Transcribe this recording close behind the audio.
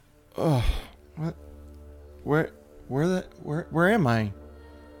Oh, what? Where am I?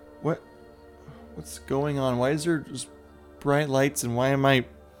 What's going on? Why is there just bright lights and why am I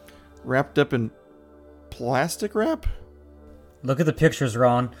wrapped up in plastic wrap? Look at the pictures,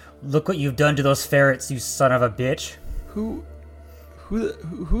 Ron. Look what you've done to those ferrets, you son of a bitch. Who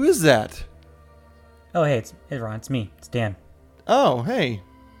is that? Oh, hey, Ron, it's me. It's Dan. Oh, hey.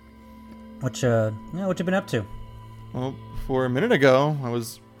 What you been up to? Well, before a minute ago, I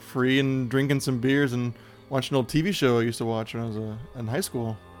was free and drinking some beers and watching an old TV show I used to watch when I was in high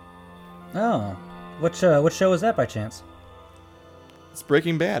school. Oh, what show was that by chance? It's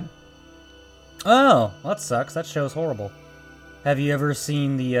Breaking Bad. Oh, well, that sucks. That show's horrible. Have you ever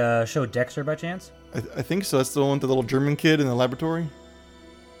seen the show Dexter by chance? I think so. That's the one with the little German kid in the laboratory?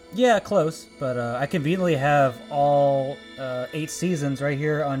 Yeah, close. But I conveniently have all 8 seasons right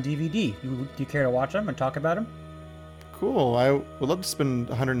here on DVD. Do you care to watch them and talk about them? Cool. I would love to spend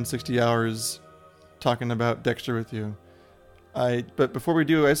 160 hours talking about Dexter with you. But before we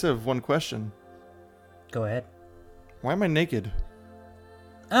do, I just have one question. Go ahead. Why am I naked?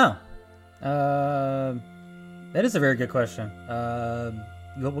 Oh. That is a very good question.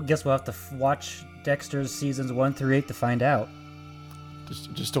 Guess we'll have to watch Dexter's seasons 1 through 8 to find out.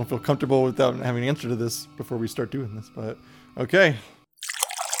 Just don't feel comfortable without having an answer to this before we start doing this, but okay.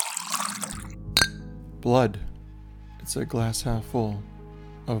 Blood. It's a glass half full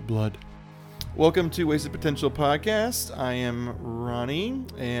of blood. Welcome to Wasted Potential Podcast. I am Ronnie,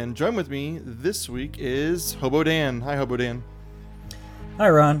 and join with me this week is Hobo Dan. Hi, Hobo Dan. Hi,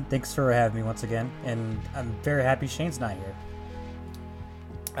 Ron. Thanks for having me once again, and I'm very happy Shane's not here.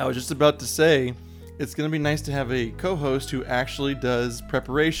 I was just about to say, it's going to be nice to have a co-host who actually does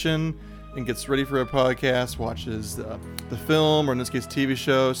preparation and gets ready for a podcast, watches the film, or in this case, TV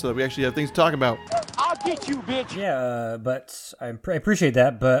show, so that we actually have things to talk about. I'll get you, bitch! Yeah, but I appreciate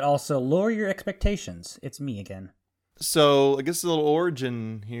that, but also lower your expectations. It's me again. So, I guess a little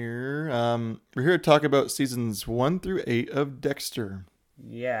origin here. We're here to talk about seasons 1 through 8 of Dexter.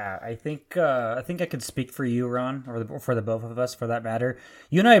 Yeah, I think I could speak for you, Ron, or for the both of us, for that matter.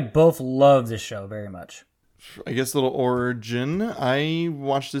 You and I both love this show very much. I guess a little origin. I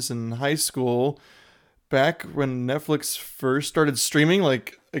watched this in high school, back when Netflix first started streaming.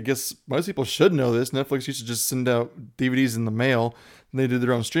 Like, I guess most people should know this. Netflix used to just send out DVDs in the mail, and they did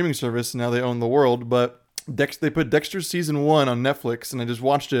their own streaming service, and now they own the world. But they put Dexter season 1 on Netflix, and I just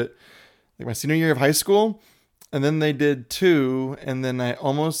watched it like my senior year of high school. And then they did 2, and then I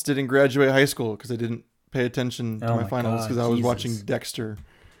almost didn't graduate high school because I didn't pay attention to my finals because I was watching Dexter.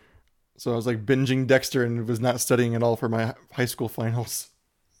 So I was like binging Dexter and was not studying at all for my high school finals.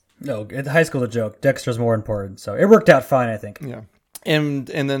 No, at high school, a joke. Dexter's more important, so it worked out fine, I think. Yeah, and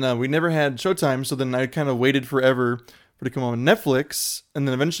then we never had Showtime, so then I kind of waited forever for it to come on Netflix, and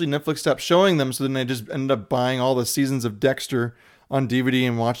then eventually Netflix stopped showing them, so then I just ended up buying all the seasons of Dexter on DVD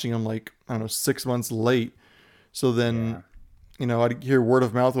and watching them like, I don't know, 6 months late. So then, I'd hear word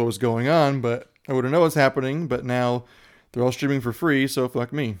of mouth what was going on, but I wouldn't know what's happening. But now they're all streaming for free, so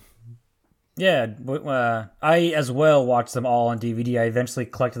fuck me. Yeah, I as well watched them all on DVD. I eventually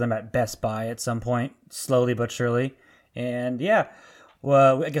collected them at Best Buy at some point, slowly but surely. And yeah,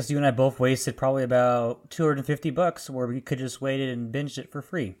 well, I guess you and I both wasted probably about $250 where we could just wait it and binged it for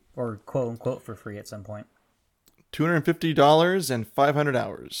free, or quote unquote for free at some point. $250 and 500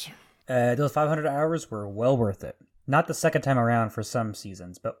 hours. Those 500 hours were well worth it. Not the second time around for some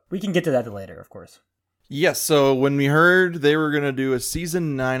seasons, but we can get to that later, of course. Yes, so when we heard they were going to do a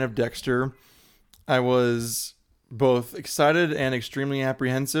season 9 of Dexter, I was both excited and extremely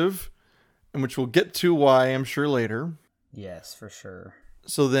apprehensive, and which we'll get to why, I'm sure, later. Yes, for sure.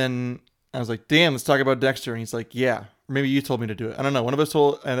 So then I was like, damn, let's talk about Dexter. And he's like, yeah. Or maybe you told me to do it. I don't know. One of us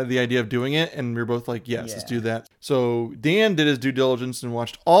had the idea of doing it, and we were both like, yes, let's do that. So Dan did his due diligence and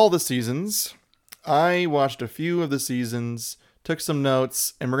watched all the seasons. I watched a few of the seasons, took some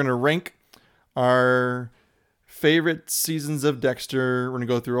notes, and we're going to rank our favorite seasons of Dexter. We're going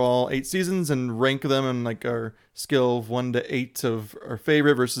to go through all 8 seasons and rank them in like our scale of 1 to 8 of our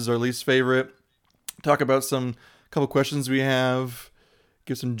favorite versus our least favorite. Talk about some couple questions we have.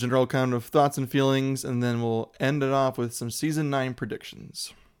 Give some general kind of thoughts and feelings, and then we'll end it off with some season 9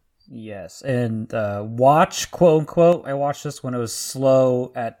 predictions. Yes, and watch, quote unquote, I watched this when it was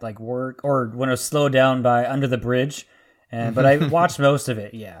slow at like work, or when it was slowed down by Under the Bridge, but I watched most of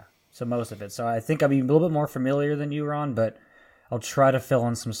it, most of it. So I think I'll be a little bit more familiar than you, Ron, but I'll try to fill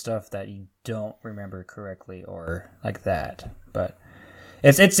in some stuff that you don't remember correctly or like that. But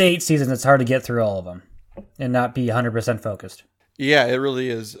it's 8 seasons, it's hard to get through all of them and not be 100% focused. Yeah, it really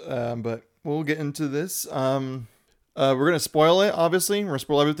is. But we'll get into this. We're going to spoil it, obviously. We're going to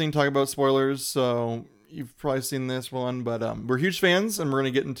spoil everything, talk about spoilers. So you've probably seen this one, but we're huge fans, and we're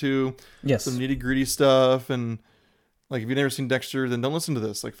going to get into some nitty-gritty stuff. And like, if you've never seen Dexter, then don't listen to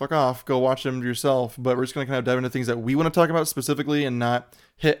this. Like, fuck off. Go watch them yourself. But we're just going to kind of dive into things that we want to talk about specifically and not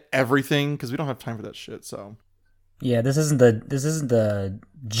hit everything because we don't have time for that shit. So yeah, this isn't the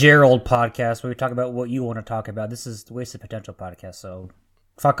Gerald podcast where we talk about what you want to talk about. This is the Wasted Potential podcast. So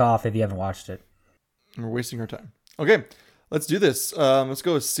fuck off if you haven't watched it. We're wasting our time. Okay, let's do this. Let's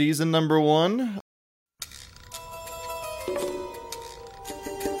go with season number 1.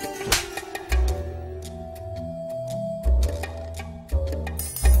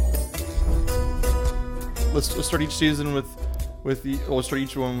 Let's start each season we'll start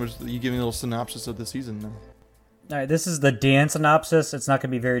each one with you giving a little synopsis of the season then. All right, this is the Dan synopsis. It's not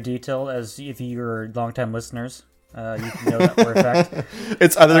going to be very detailed, as if you're longtime listeners, you can know that for a fact.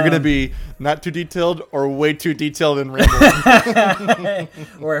 It's either going to be not too detailed or way too detailed and rambling.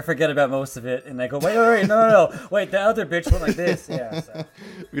 Or I forget about most of it, and I go, wait, no. Wait, the other bitch went like this. Yeah. So.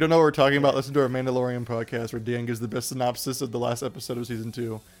 If you don't know what we're talking about, listen to our Mandalorian podcast where Dan gives the best synopsis of the last episode of season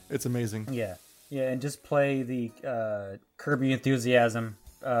 2. It's amazing. Yeah, and just play the Curb Your Enthusiasm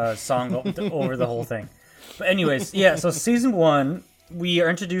song over the whole thing. But anyways, yeah, so season 1, we are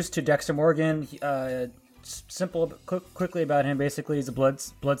introduced to Dexter Morgan. Quickly about him, basically, he's a blood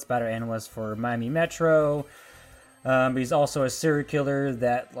spatter analyst for Miami Metro. But he's also a serial killer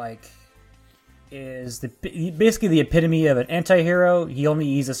that, like, is basically the epitome of an anti-hero.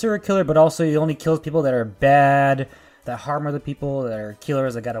 He's a serial killer, but also he only kills people that are bad, that harm other people, that are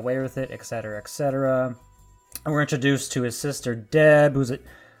killers that got away with it, etc., etc. And we're introduced to his sister, Deb, who's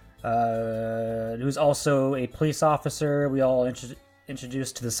also a police officer. We all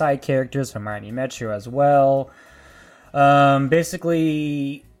introduced to the side characters from Miami Metro as well.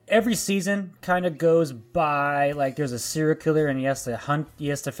 Basically, every season kind of goes by like there's a serial killer and he has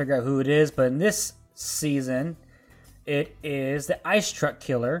to figure out who it is. But in this season, it is the ice truck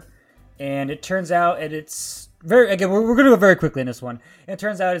killer, and it turns out it's we're going to go very quickly in this one. It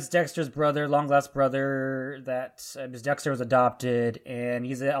turns out it's Dexter's brother, long lost brother, that because Dexter was adopted, and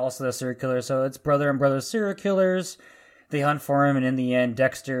he's also the serial killer. So it's brother and brother serial killers. They hunt for him, and in the end,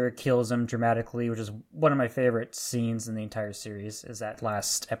 Dexter kills him dramatically, which is one of my favorite scenes in the entire series, is that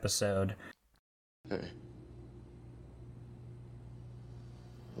last episode. Hey.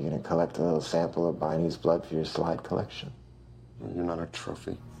 You gonna collect a little sample of Barney's blood for your slide collection? You're not a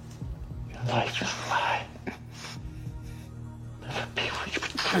trophy. You like your slide.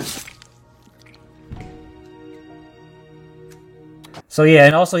 So yeah,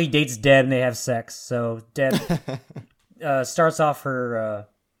 and also he dates Deb and they have sex. So Deb starts off her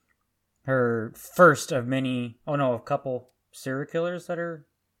first of a couple serial killers that are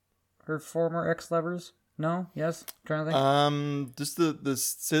her former ex-lovers. No? Yes? I'm trying to think. Just the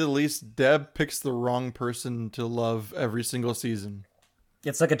say the least, Deb picks the wrong person to love every single season.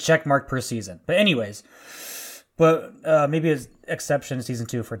 It's like a check mark per season. But anyways, maybe an exception in season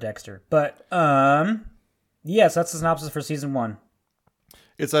 2 for Dexter. But yes, that's the synopsis for season 1.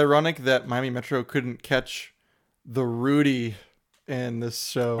 It's ironic that Miami Metro couldn't catch the Rudy in this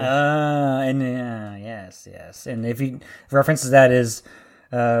show. Yes. And if he references that is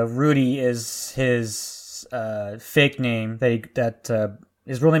Rudy is his fake name that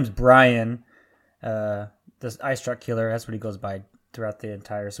his real name's Brian. This ice truck killer, that's what he goes by throughout the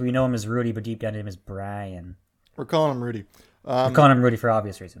entire. So we know him as Rudy, but deep down him is Brian. We're calling him Rudy. We're calling him Rudy for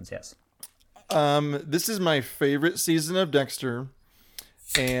obvious reasons. Yes. This is my favorite season of Dexter,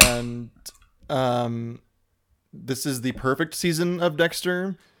 and this is the perfect season of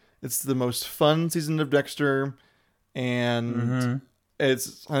Dexter. It's the most fun season of Dexter, and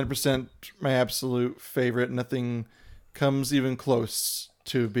it's 100% my absolute favorite. Nothing comes even close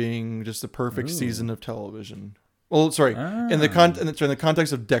to being just the perfect season of television. Well, sorry, in the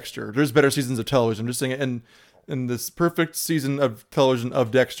context of Dexter, there's better seasons of television. I'm just saying, in this perfect season of television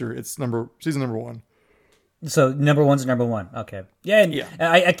of Dexter, it's season number 1. So number 1's number 1. Okay, yeah.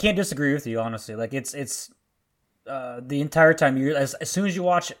 I can't disagree with you, honestly. Like it's the entire time as soon as you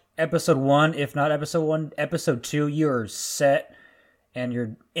watch episode 1, if not episode 1, episode 2, you're set, and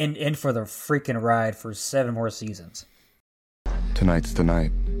you're in for the freaking ride for 7 more seasons. Tonight's the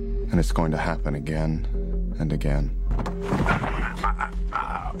night, and it's going to happen again and again.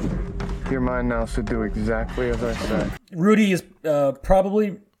 You're mine now, so do exactly as I say. Rudy is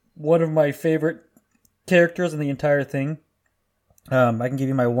probably one of my favorite characters in the entire thing. I can give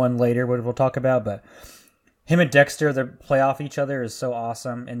you my one later, what we'll talk about, but him and Dexter, they play off each other is so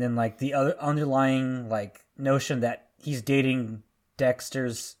awesome. And then like the other underlying like notion that he's dating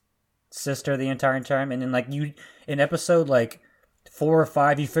Dexter's sister the entire time, and then like in episode like 4 or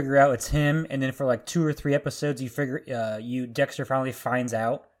 5 you figure out it's him, and then for like 2 or 3 episodes you figure Dexter finally finds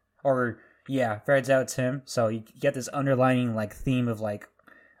out, or finds out it's him. So you get this underlining like theme of like,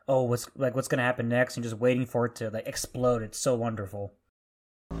 oh, what's gonna happen next, and just waiting for it to like explode. It's so wonderful.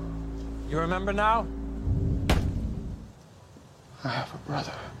 You remember now? I have a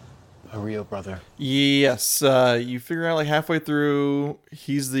brother. A real brother. Yes, you figure out like halfway through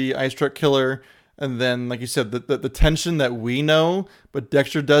he's the ice truck killer, and then like you said, the tension that we know but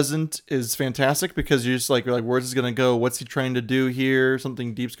Dexter doesn't is fantastic, because you're just like, where's this gonna go? What's he trying to do here?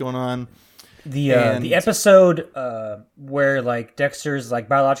 Something deep's going on. The episode where like Dexter's like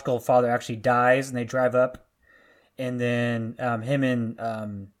biological father actually dies, and they drive up, and then him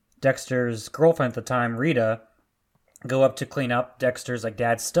and Dexter's girlfriend at the time, Rita, go up to clean up Dexter's like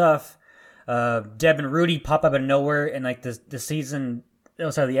dad's stuff. Deb and Rudy pop up out of nowhere, and like the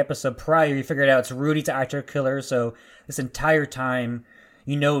episode prior, you figured out it's Rudy's the ice truck killer. So this entire time,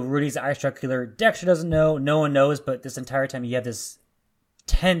 Rudy's the ice truck killer. Dexter doesn't know, no one knows, but this entire time you have this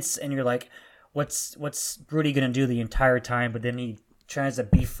tense, and you're like, what's Rudy gonna do the entire time? But then he tries to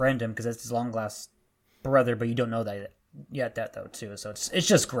befriend him because that's his long lost brother, but you don't know that yet though too. So it's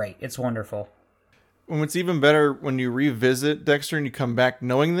just great. It's wonderful. And what's even better, when you revisit Dexter and you come back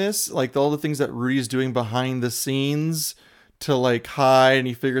knowing this, like all the things that Rudy's doing behind the scenes to like hide, and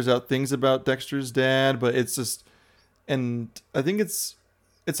he figures out things about Dexter's dad, but it's just, and I think it's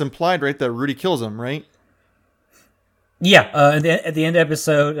implied, right, that Rudy kills him, right? Yeah, at the end of the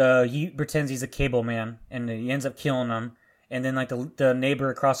episode, he pretends he's a cable man, and he ends up killing him. And then like the neighbor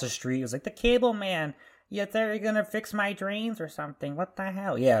across the street was like, the cable man, you thought you're gonna fix my drains or something? What the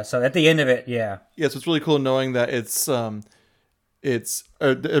hell? Yeah. So at the end of it, yeah. Yeah. So it's really cool knowing that it's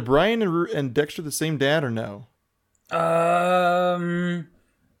Brian and Dexter the same dad, or no?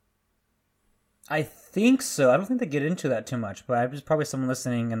 I think so. I don't think they get into that too much, but there's probably someone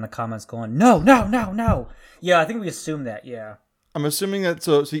listening in the comments going, no. Yeah, I think we assume that. Yeah. I'm assuming that.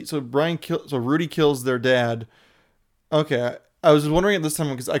 So Rudy kills their dad. Okay. I was wondering at this time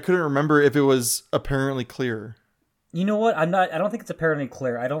because I couldn't remember if it was apparently clear. You know what? I don't think it's apparently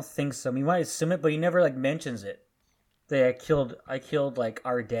clear. I don't think so. We might assume it, but he never like mentions it. That I killed like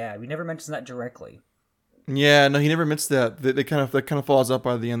our dad. We never mentions that directly. Yeah, no, he never admits that. That kind of falls up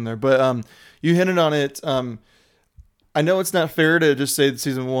by the end there. But you hinted on it. I know it's not fair to just say that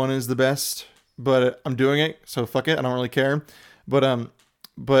season 1 is the best, but I'm doing it, so fuck it. I don't really care.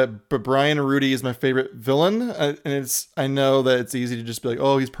 But Brian and Rudy is my favorite villain, and I know that it's easy to just be like,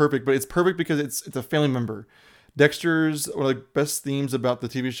 oh, he's perfect, but it's perfect because it's a family member. Dexter's one of the best themes about the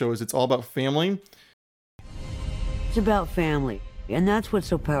TV show is it's all about family. It's about family, and that's what's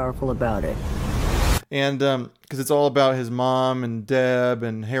so powerful about it. And because it's all about his mom and Deb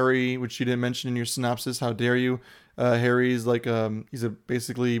and Harry, which you didn't mention in your synopsis. How dare you? Harry's like he's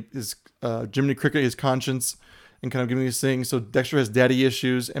basically his Jiminy Cricket, his conscience, and kind of giving these things. So Dexter has daddy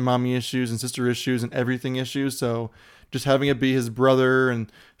issues and mommy issues and sister issues and everything issues. So just having it be his brother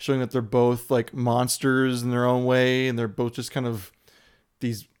and showing that they're both like monsters in their own way, and they're both just kind of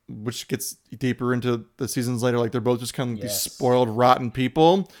these, which gets deeper into the seasons later, like they're both just kind of these spoiled, rotten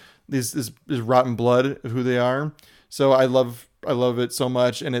people. This rotten blood of who they are. So I love it so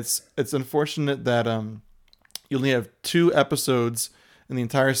much, and it's unfortunate that you only have 2 episodes in the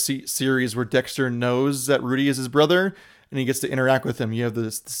entire series where Dexter knows that Rudy is his brother, and he gets to interact with him. You have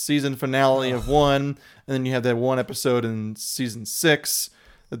the season finale of 1, and then you have that 1 episode in season 6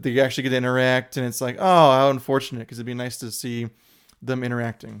 that they actually get to interact, and it's like, oh, how unfortunate, because it'd be nice to see them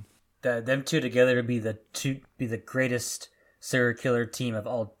interacting. Them two together would be the greatest serial killer team of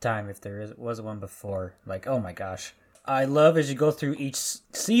all time if there was one before. Like, oh my gosh. I love as you go through each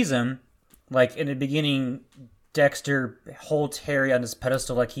season, like in the beginning, Dexter holds Harry on his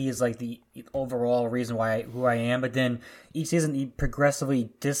pedestal like he is like the overall reason who I am, but then each season he progressively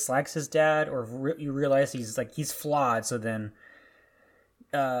dislikes his dad, or you realize he's flawed, so then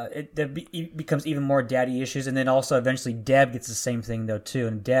it becomes even more daddy issues, and then also eventually Deb gets the same thing though too,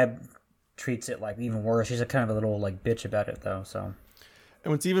 and Deb treats it like even worse. She's a kind of a little like bitch about it though. So,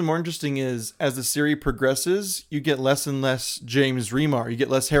 and what's even more interesting is as the series progresses, you get less and less James Remar. You get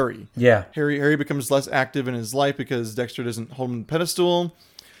less Harry. Yeah, Harry becomes less active in his life because Dexter doesn't hold him on the pedestal.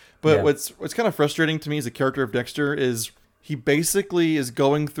 But what's kind of frustrating to me as a character of Dexter is he basically is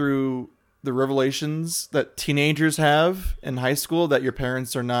going through the revelations that teenagers have in high school, that your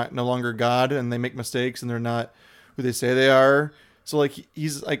parents are no longer God and they make mistakes and they're not who they say they are. So like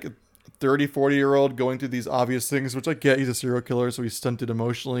he's like 30, 40-year-old going through these obvious things, which I get, he's a serial killer, so he's stunted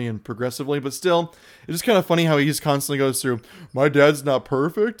emotionally and progressively, but still, it's just kind of funny how he just constantly goes through, my dad's not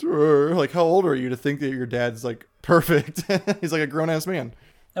perfect, or like, how old are you to think that your dad's like perfect? He's like a grown-ass man.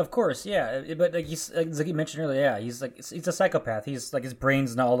 Of course, yeah, but like like you mentioned earlier, yeah, he's a psychopath. He's like his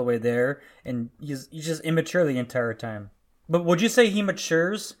brain's not all the way there, and he's just immature the entire time. But would you say he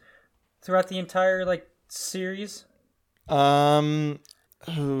matures throughout the entire like series? We'll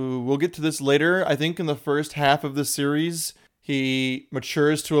get to this later. I think in the first half of the series, he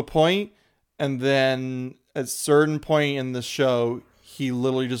matures to a point, and then at a certain point in the show, he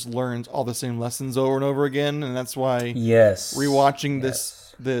literally just learns all the same lessons over and over again, and that's why rewatching this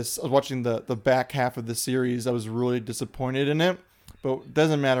I was watching the back half of the series, I was really disappointed in it, but it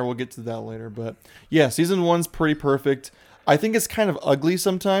doesn't matter, we'll get to that later. But yeah, season 1's pretty perfect. I think it's kind of ugly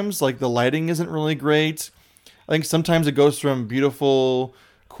sometimes, like the lighting isn't really great. I think sometimes it goes from beautiful,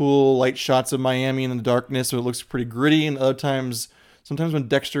 cool light shots of Miami in the darkness, so it looks pretty gritty, and other times, sometimes when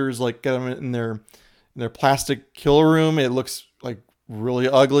Dexter's like get them in their plastic kill room, it looks like really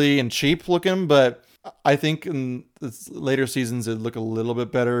ugly and cheap looking. But I think in the later seasons it'd look a little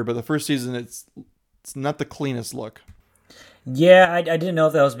bit better, but the first season it's not the cleanest look. Yeah, I didn't know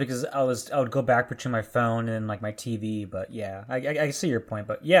if that was because I would go back between my phone and like my TV, but yeah, I see your point.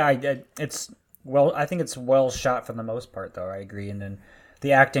 But yeah, I think it's well shot for the most part, though. I agree, and then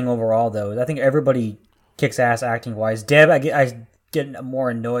the acting overall, though, I think everybody kicks ass acting wise. Deb, I get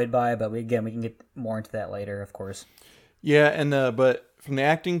more annoyed by, but we can get more into that later, of course. Yeah, and but from the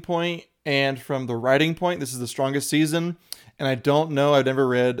acting point and from the writing point, this is the strongest season. And I don't know, I've never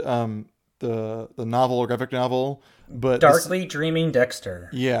read the novel or graphic novel, but Darkly Dreaming Dexter.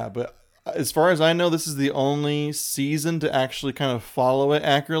 Yeah, but as far as I know, this is the only season to actually kind of follow it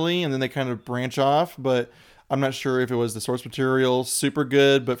accurately, and then they kind of branch off. But I'm not sure if it was the source material super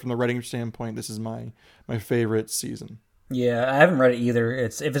good, but from the writing standpoint, this is my favorite season. Yeah, I haven't read it either.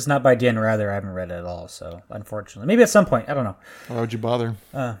 If it's not by Dan Rather, I haven't read it at all. So unfortunately, maybe at some point, I don't know. Why would you bother?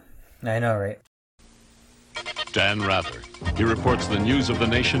 I know, right? Dan Rather. He reports the news of the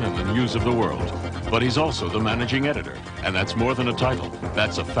nation and the news of the world. But he's also the managing editor, and that's more than a title.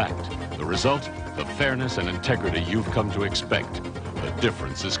 That's a fact. The result? The fairness and integrity you've come to expect. The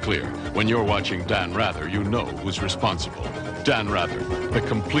difference is clear. When you're watching Dan Rather, you know who's responsible. Dan Rather, the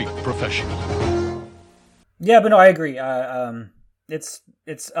complete professional. Yeah, but no, I agree.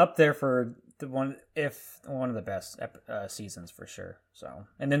 It's up there for one of the best seasons for sure. So,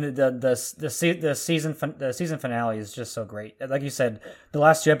 and then the season finale is just so great. Like you said, the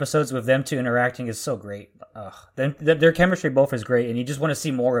last 2 episodes with them two interacting is so great. Their chemistry both is great, and you just want to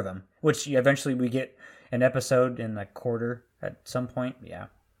see more of them. Which eventually we get an episode in a quarter at some point. Yeah,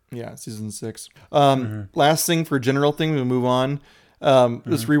 season 6. Last thing for general thing, we move on.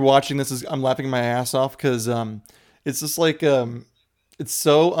 Just rewatching this I'm laughing my ass off because it's just like it's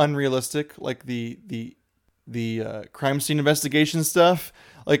so unrealistic, like the crime scene investigation stuff.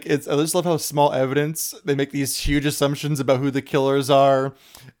 Like I just love how small evidence they make these huge assumptions about who the killers are,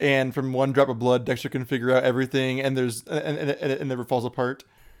 and from one drop of blood, Dexter can figure out everything, and it never falls apart.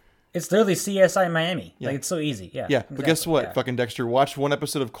 It's literally CSI Miami. Yeah. Like, it's so easy. Yeah. Yeah. Exactly. But guess what? Yeah. Fucking Dexter, watch one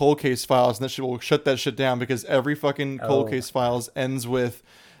episode of Cold Case Files, and that shit will shut that shit down, because every fucking Cold Case Files ends with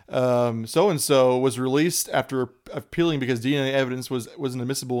so-and-so was released after appealing because DNA evidence wasn't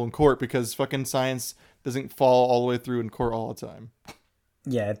admissible in court, because fucking science doesn't fall all the way through in court all the time.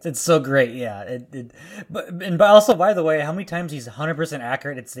 Yeah, it's so great. Yeah. But also, by the way, how many times he's 100%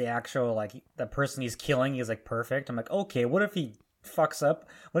 accurate? It's the actual, like, the person he's killing is, like, perfect. I'm like, okay, what if he fucks up?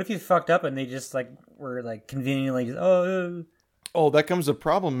 What if he fucked up and they just like were like conveniently just, that comes a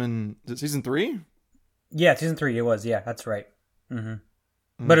problem in season 3? Yeah, season 3 it was. Yeah, that's right. Mm-hmm.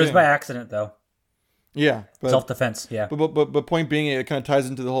 But it was by accident though. Yeah, self-defense. Yeah, but point being, it kind of ties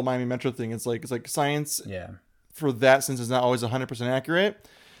into the whole Miami Metro thing. It's like science. Yeah. For that, since it's not always 100% accurate,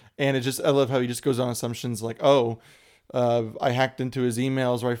 and I love how he just goes on assumptions like, I hacked into his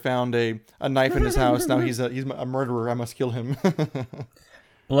emails, or I found a knife in his house. Now he's a murderer. I must kill him.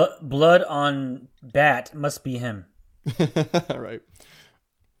 Blood on bat must be him. Right.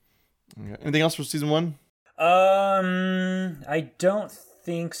 Okay. Anything else for season 1? I don't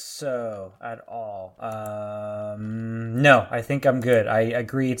think so at all. No, I think I'm good. I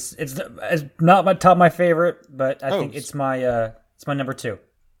agree. It's not my favorite, but I think it's my number 2.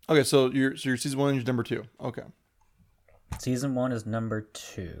 Okay, so your season 1 is number 2. Okay. Season 1 is number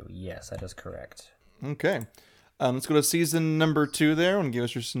 2. Yes, that is correct. Okay. Let's go to season number 2 there and give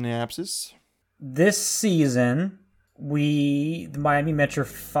us your synopsis. This season, the Miami Metro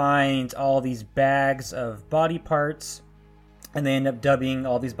finds all these bags of body parts, and they end up dubbing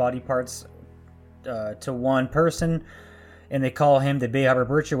all these body parts to one person, and they call him the Bay Harbor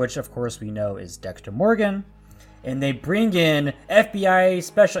Butcher, which of course we know is Dexter Morgan. And they bring in FBI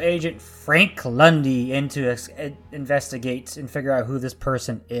Special Agent Frank Lundy in to investigate and figure out who this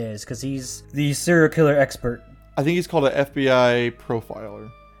person is, because he's the serial killer expert. I think he's called an FBI profiler.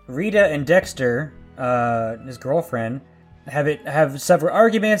 Rita and Dexter, his girlfriend, have several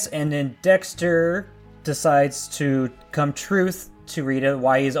arguments, and then Dexter decides to come truth to Rita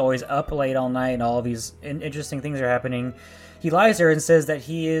why he's always up late all night and all of these interesting things are happening. He lies to her and says that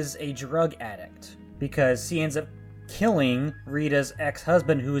he is a drug addict, because he ends up killing Rita's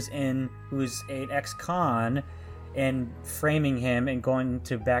ex-husband, who's an ex-con, and framing him and going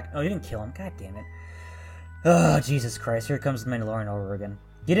to back... Oh, he didn't kill him. God damn it. Oh, Jesus Christ. Here comes Mandalorian over again.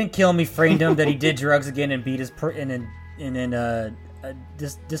 He didn't kill him. He framed him that he did drugs again and beat his...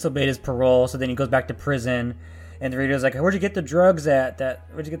 disobeyed his parole, so then he goes back to prison, and Rita's like, where'd you get the drugs at?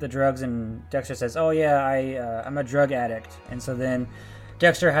 Where'd you get the drugs? And Dexter says, oh yeah, I'm a drug addict. And so then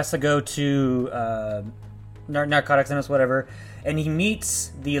Dexter has to go to Narcotics Anonymous, whatever, and he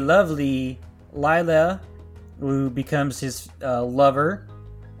meets the lovely Lila, who becomes his lover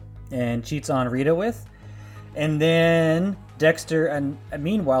and cheats on Rita with. And then Dexter, and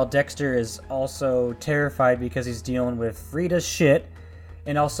meanwhile, Dexter is also terrified because he's dealing with Rita's shit.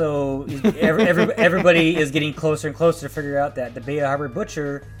 And also, everybody is getting closer and closer to figure out that the Bay Harbor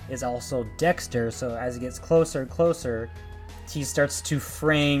Butcher is also Dexter. So as he gets closer and closer, he starts to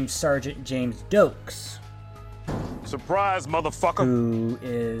frame Sergeant James Dokes. Surprise, motherfucker! Who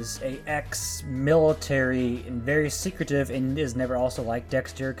is a ex-military and very secretive, and is never also like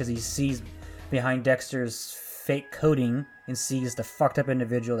Dexter, because he sees behind Dexter's fake coding and sees the fucked up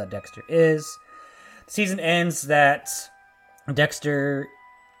individual that Dexter is. The season ends that Dexter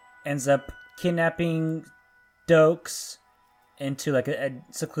ends up kidnapping Dokes into like a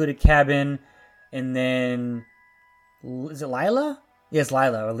secluded cabin, and then is it Lila? Yeah, it's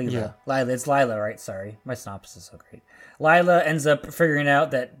Lila or Lila. Yeah. Lila, it's Lila, right? Sorry, my synopsis is so great. Lila ends up figuring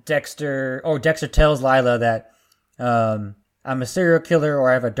out that Dexter tells Lila that I'm a serial killer, or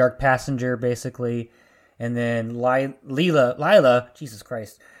I have a dark passenger, basically. And then Lila, Jesus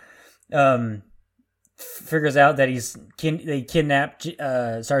Christ, figures out that they kidnapped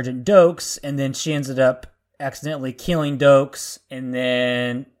Sergeant Dokes, and then she ends up accidentally killing Dokes, and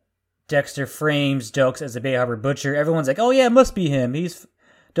then Dexter frames Dokes as the Bay Harbor Butcher. Everyone's like, "Oh yeah, it must be him.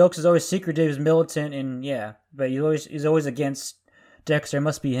 Dokes is always secretive, he's militant, and yeah, but he's always against Dexter. It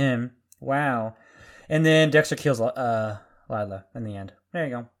must be him." Wow. And then Dexter kills Lila in the end. There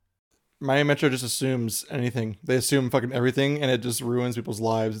you go. Miami Metro just assumes anything. They assume fucking everything, and it just ruins people's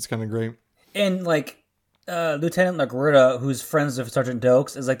lives. It's kind of great. And like Lieutenant LaGuerta, who's friends with Sergeant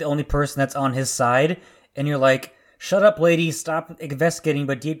Dokes, is like the only person that's on his side, and you're like, shut up, lady, stop investigating,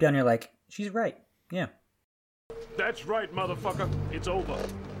 but deep down you're like, she's right. Yeah. That's right, motherfucker. It's over.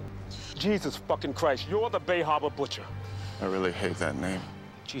 Jesus fucking Christ, you're the Bay Harbor Butcher. I really hate that name.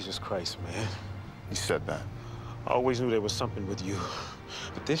 Jesus Christ, man. You said that. I always knew there was something with you.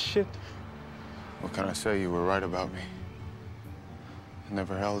 But this shit... What can I say? You were right about me. I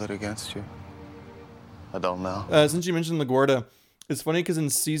never held it against you. I don't know. Since you mentioned LaGuardia, it's funny because in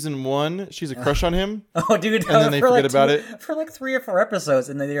season 1, she's a crush on him. Oh, dude. And then they forget about it. For like 3 or 4 episodes,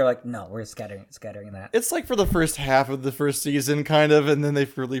 and then they're like, no, we're scattering that. It's like for the first half of the first season, kind of, and then they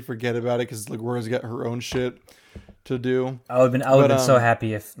really forget about it because LaGuardia's got her own shit to do. I would have been so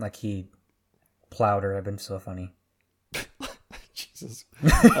happy if like he plowed her. It'd been so funny. Jesus.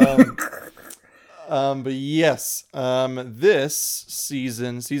 But yes, this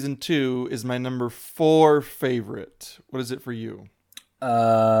season 2, is my number 4 favorite. What is it for you?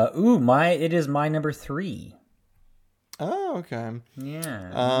 It is my number 3. Oh, okay.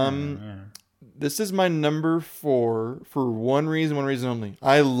 Yeah. This is my number 4 for one reason only.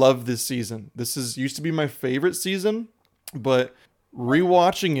 I love this season. Used to be my favorite season, but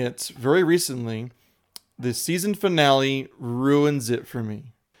rewatching it very recently, the season finale ruins it for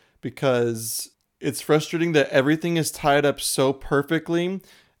me because it's frustrating that everything is tied up so perfectly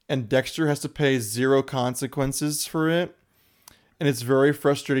and Dexter has to pay 0 consequences for it. And it's very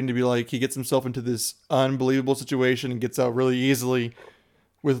frustrating to be like, he gets himself into this unbelievable situation and gets out really easily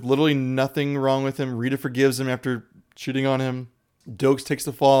with literally nothing wrong with him. Rita forgives him after cheating on him. Dokes takes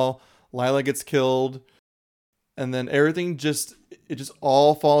the fall. Lila gets killed. And then everything just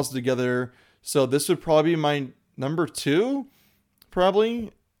all falls together. So this would probably be my number 2,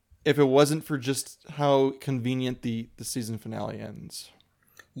 probably, if it wasn't for just how convenient the season finale ends.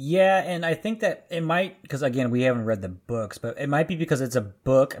 Yeah, and I think that it might, because again, we haven't read the books, but it might be because it's a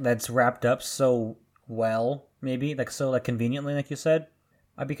book that's wrapped up so well maybe like conveniently, like you said,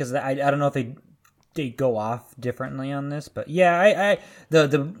 because I don't know if they go off differently on this, but yeah,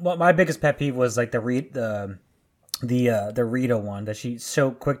 my biggest pet peeve was like the Rita one, that she's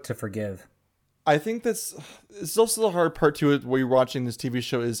so quick to forgive. I think it's also the hard part to it where you're watching this TV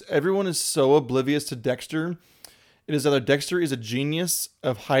show is everyone is so oblivious to Dexter. It is either Dexter is a genius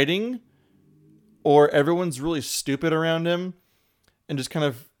of hiding, or everyone's really stupid around him and just kind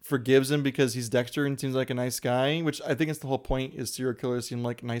of forgives him because he's Dexter and seems like a nice guy, which I think is the whole point, is serial killers seem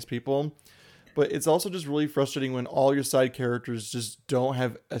like nice people. But it's also just really frustrating when all your side characters just don't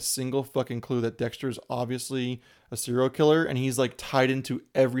have a single fucking clue that Dexter is obviously a serial killer, and he's like tied into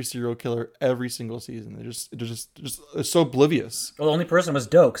every serial killer every single season. They're so oblivious. Well, the only person was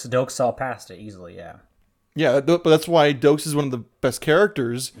Dokes. Dokes saw past it easily, yeah. Yeah, but that's why Dokes is one of the best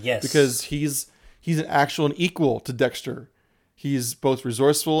characters. Yes. Because he's an actual and equal to Dexter. He's both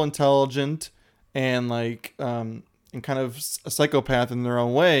resourceful, intelligent, and like and kind of a psychopath in their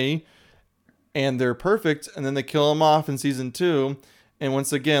own way. And they're perfect, and then they kill him off in season 2. And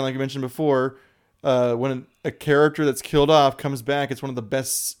once again, like I mentioned before, when a character that's killed off comes back, it's one of the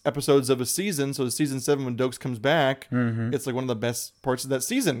best episodes of a season. So season 7, when Dokes comes back, it's like one of the best parts of that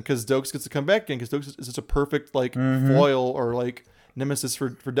season, because Dokes gets to come back again, because Dokes is such a perfect like foil or like nemesis for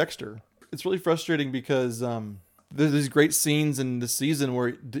Dexter. It's really frustrating because there's these great scenes in this season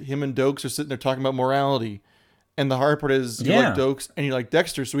where him and Dokes are sitting there talking about morality. And the hard part is you like Dokes and you like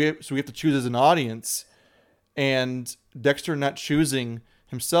Dexter, so we have to choose as an audience. And Dexter not choosing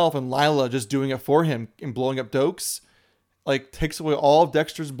himself and Lila just doing it for him and blowing up Dokes, like takes away all of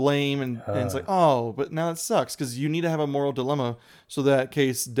Dexter's blame, and it's like, oh, but now it sucks, because you need to have a moral dilemma, so that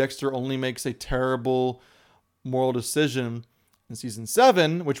case Dexter only makes a terrible moral decision in season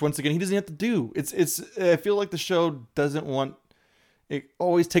 7, which once again he doesn't have to do. It's I feel like the show doesn't want. It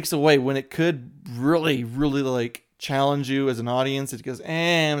always takes away when it could really, really like challenge you as an audience. It goes,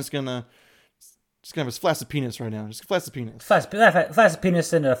 I'm just gonna have a flaccid penis right now. Just a flaccid penis. Flaccid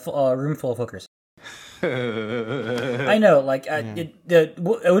penis in a room full of hookers. I know, like it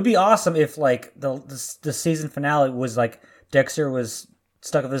would be awesome if like the season finale was like Dexter was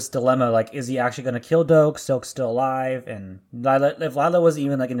stuck with this dilemma, like is he actually going to kill Dokes? Dokes still alive, and if Lila wasn't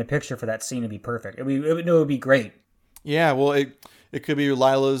even like in the picture for that scene, it'd be perfect. It would be great. Yeah, well, it could be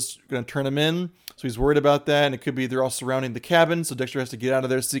Lila's going to turn him in, so he's worried about that. And it could be they're all surrounding the cabin, so Dexter has to get out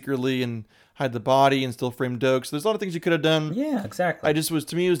of there secretly and hide the body and still frame Dokes. So there's a lot of things you could have done. Yeah, exactly.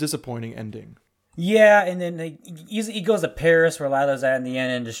 To me, it was disappointing ending. Yeah, and then he goes to Paris where Lila's at in the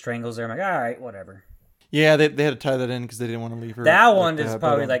end and just strangles her. I'm like, all right, whatever. Yeah, they had to tie that in because they didn't want to leave her. That one is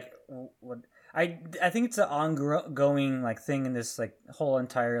probably like what I think it's an ongoing like thing in this like whole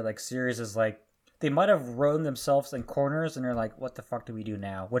entire like series is like. They might have run themselves in corners, and they're like, "What the fuck do we do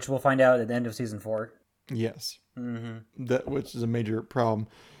now?" Which we'll find out at the end of season 4. Yes, which is a major problem.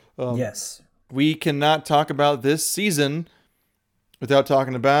 Yes, we cannot talk about this season without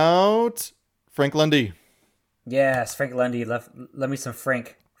talking about Frank Lundy. Yes, Frank Lundy. Let me some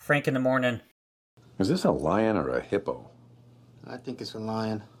Frank. Frank in the morning. Is this a lion or a hippo? I think it's a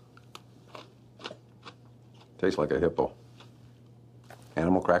lion. Tastes like a hippo.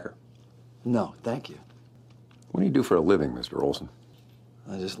 Animal cracker? No, thank you. What do you do for a living, Mr. Olson?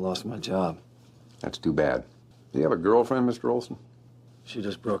 I just lost my job. That's too bad. Do you have a girlfriend, Mr. Olson? She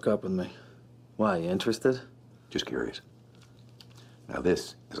just broke up with me. Why, you interested? Just curious. Now,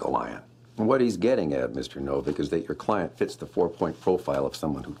 this is a lion. And what he's getting at, Mr. Novick, is that your client fits the 4-point profile of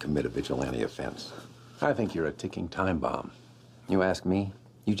someone who'd commit a vigilante offense. I think you're a ticking time bomb. You ask me,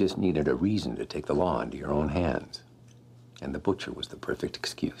 you just needed a reason to take the law into your own hands. And the butcher was the perfect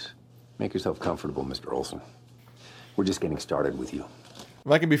excuse. Make yourself comfortable, Mr. Olson. We're just getting started with you.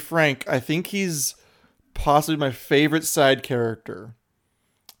 If I can be frank, I think he's possibly my favorite side character.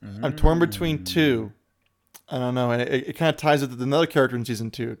 I'm torn between two. I don't know, and it kind of ties with another character in season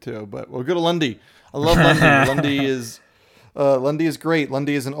 2 too. But we'll go to Lundy. I love Lundy. Lundy is great.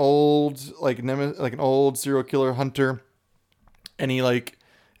 Lundy is an old an old serial killer hunter, and he like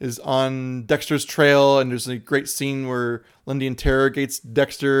is on Dexter's trail, and there's a great scene where Lundy interrogates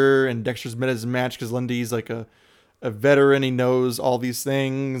Dexter, and Dexter's met his match because Lundy's like a veteran. He knows all these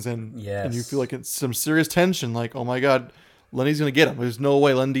things, and you feel like it's some serious tension. Like, oh my God, Lundy's going to get him. There's no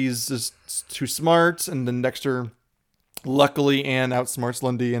way. Lundy's just too smart, and then Dexter luckily and outsmarts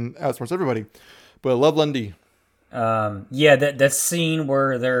Lundy and outsmarts everybody. But I love Lundy. That scene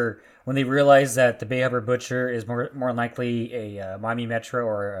where when they realize that the Bay Harbor Butcher is more likely a Miami Metro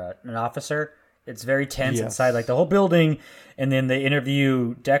or an officer, it's very tense inside, like the whole building. And then they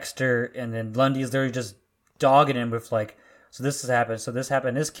interview Dexter, and then Lundy is literally just dogging him with like, so this has happened, so this happened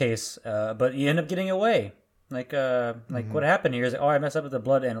in this case, but you end up getting away. Like what happened here? He's like, oh, I messed up with the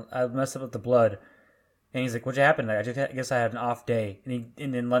blood, and he's like, what happened? I guess I had an off day. And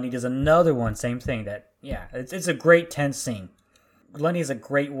then Lundy does another one, same thing. It's a great tense scene. Lundy has a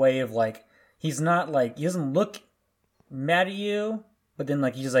great way of like, he doesn't look mad at you, but then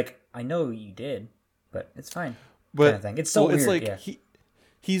like he's like, I know you did, but it's fine. But kind of thing. It's so weird. It's like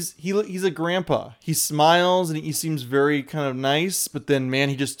he's a grandpa. He smiles and he seems very kind of nice, but then man,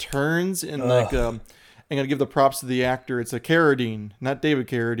 he just turns and like I'm gonna give the props to the actor. It's a Carradine, not David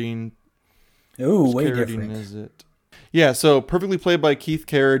Carradine. Ooh, way Carradine different. Is it? Yeah, so perfectly played by Keith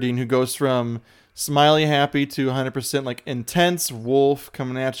Carradine, who goes from smiley happy to 100% like intense wolf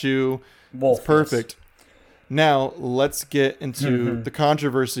coming at you. Wolf, it's perfect. Yes. Now let's get into the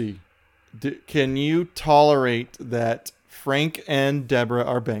controversy. Can you tolerate that Frank and Deborah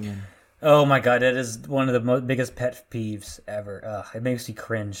are banging? Oh my god, that is one of the biggest pet peeves ever. Ugh, it makes me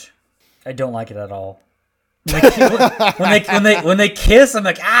cringe. I don't like it at all. When they kiss, I'm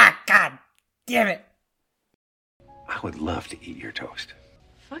like, god damn it. I would love to eat your toast.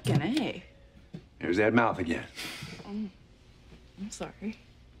 Fucking A. There's that mouth again. I'm sorry.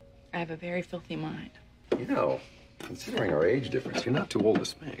 I have a very filthy mind. You know, considering our age difference, you're not too old to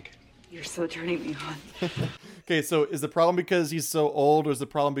spank. You're so turning me on. Okay, so is the problem because he's so old, or is the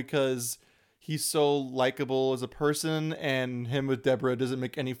problem because he's so likable as a person, and him with Deborah doesn't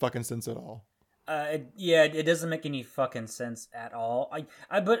make any fucking sense at all? It doesn't make any fucking sense at all.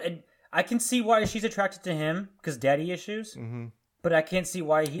 I can see why she's attracted to him, because daddy issues, but I can't see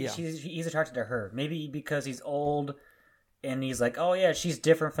why he's attracted to her. Maybe because he's old, and he's like, oh yeah, she's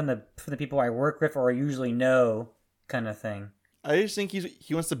different from the people I work with or I usually know, kind of thing. I just think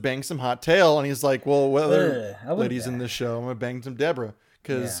he wants to bang some hot tail, and he's like, well, what other ladies in this show? I'm going to bang some Deborah.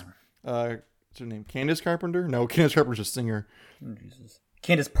 Because, what's her name? Candace Carpenter? No, Candace Carpenter's a singer. Oh, Jesus.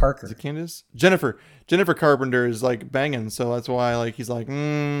 Candace Parker. Is it Candace? Jennifer Carpenter is like banging, so that's why like he's like,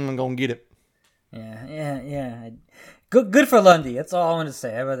 I'm going to get it. Yeah. Good for Lundy. That's all I want to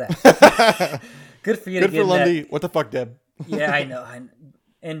say. How about that? Good for you. Good for Lundy. What the fuck, Deb? Yeah, I know.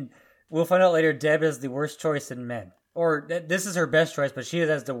 And we'll find out later, Deb is the worst choice in men. Or this is her best choice, but she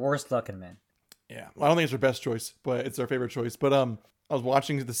has the worst luck in men. Yeah, well, I don't think it's her best choice, but it's our favorite choice. But I was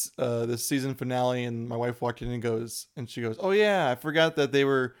watching this season finale, and my wife walked in and she goes, "Oh yeah, I forgot that they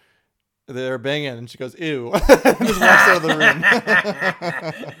were banging," and she goes, "Ew," and just walks out of the room.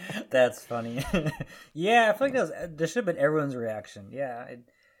 That's funny. Yeah, I feel like there should have been everyone's reaction. Yeah,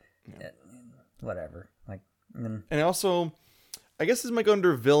 whatever. Like, and also, I guess this might go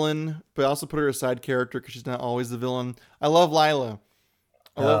under villain, but I also put her a side character because she's not always the villain. I love Lila.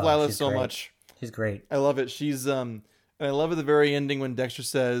 I love Lila so much. She's great. I love it. She's and I love at the very ending when Dexter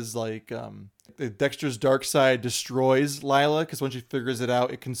says like Dexter's dark side destroys Lila because when she figures it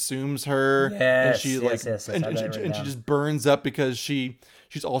out, it consumes her. Yes, and she and she just burns up because she's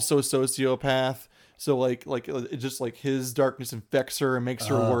also a sociopath. So like it just like his darkness infects her and makes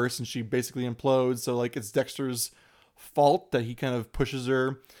her worse, and she basically implodes. So like it's Dexter's fault that he kind of pushes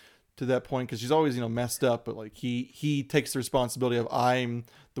her to that point because she's always messed up, but like he takes the responsibility of I'm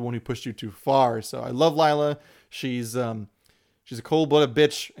the one who pushed you too far. So I love Lila. She's a cold-blooded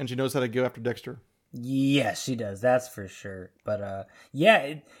bitch, and she knows how to go after Dexter. Yes, she does. That's for sure. But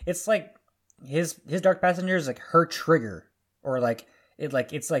it's like his Dark Passenger is like her trigger, or like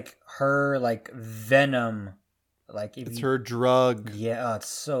it's like her like venom. Like it's her drug. Yeah, it's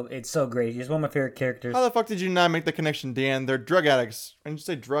so great. He's one of my favorite characters. How the fuck did you not make the connection, Dan? They're drug addicts. Why didn't you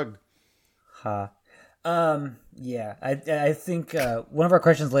say drug? Yeah. I think one of our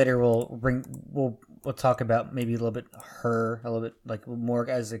questions later we'll talk about maybe a little bit like more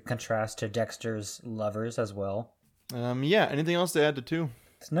as a contrast to Dexter's lovers as well. Yeah. Anything else to add to 2?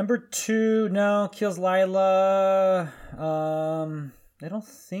 It's number 2. No, kills Lila. I don't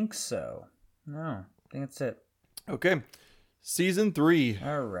think so. No, I think that's it. Okay, season 3.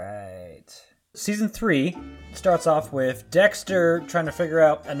 All right. Season 3 starts off with Dexter trying to figure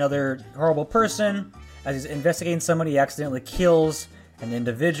out another horrible person. As he's investigating somebody, he accidentally kills an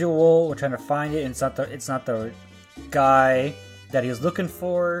individual. We're trying to find it, and it's not the guy that he was looking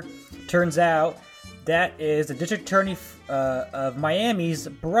for. Turns out that is the district attorney of Miami's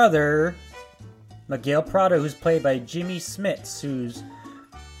brother, Miguel Prado, who's played by Jimmy Smits, who's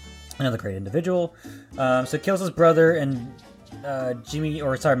another great individual. So kills his brother, and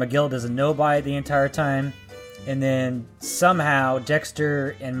Miguel doesn't know about it the entire time. And then somehow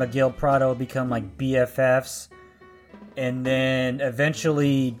Dexter and Miguel Prado become like BFFs. And then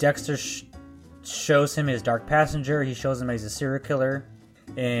eventually Dexter shows him his Dark Passenger. He shows him he's a serial killer.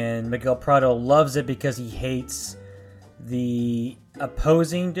 And Miguel Prado loves it because he hates the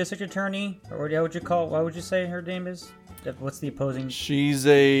opposing district attorney, or what would you call? What would you say her name is? What's the opposing? She's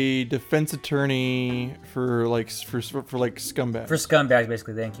a defense attorney for scumbags. For scumbags,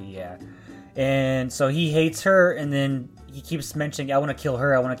 basically. Thank you. Yeah. And so he hates her, and then he keeps mentioning, "I want to kill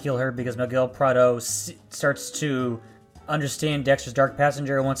her. I want to kill her," because Miguel Prado starts to understand Dexter's dark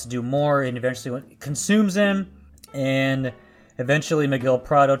passenger and wants to do more, and eventually consumes him. And eventually, Miguel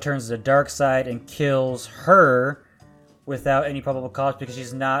Prado turns to the dark side and kills her without any probable cause because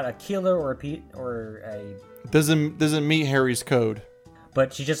she's not a killer or a doesn't meet Harry's code.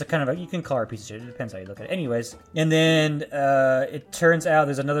 But she's just a kind of you can call her a piece of shit. It depends how you look at it. Anyways, and then it turns out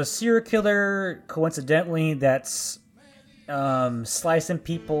there's another serial killer, coincidentally, that's slicing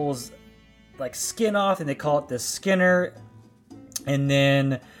people's skin off, and they call it the Skinner. And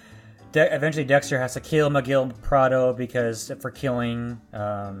then eventually Dexter has to kill Miguel Prado for killing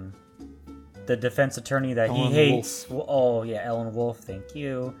the defense attorney that he hates. Oh yeah, Ellen Wolf. Thank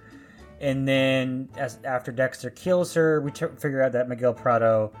you. And then, after Dexter kills her, we figure out that Miguel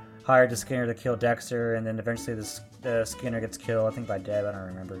Prado hired the Skinner to kill Dexter, and then eventually the Skinner gets killed, I think by Deb, I don't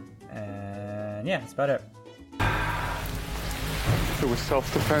remember. And yeah, that's about it. It was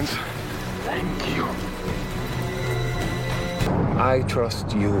self-defense. Thank you. I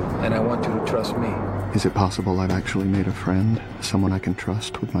trust you, and I want you to trust me. Is it possible I've actually made a friend? Someone I can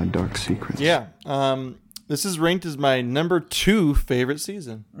trust with my dark secrets? Yeah. This is ranked as my number 2 favorite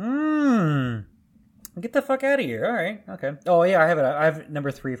season. Get the fuck out of here. All right. Okay. Oh, yeah, I have it. I have number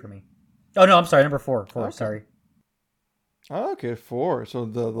 3 for me. Oh, no, I'm sorry. Number 4. Okay. Sorry. Okay, 4. So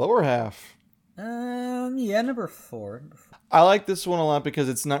the lower half. Yeah, number 4. I like this one a lot because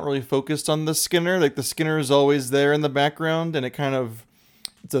it's not really focused on the Skinner. The Skinner is always there in the background, and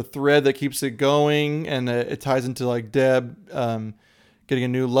it's a thread that keeps it going, and it ties into Deb getting a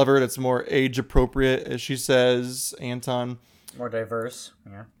new lover that's more age appropriate, as she says. Anton, more diverse.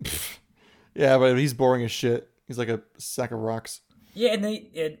 Yeah. Yeah, but he's boring as shit. He's like a sack of rocks. Yeah, and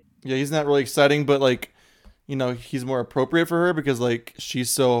he's not really exciting, but he's more appropriate for her because she's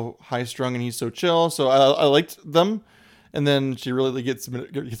so high strung and he's so chill. So I liked them. And then she really gets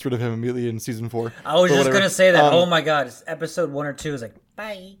rid of him immediately in season 4. I was just going to say that. Oh my God. It's episode 1 or 2 is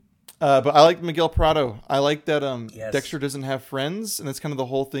bye. But I like Miguel Prado. I like that yes. Dexter doesn't have friends. And that's kind of the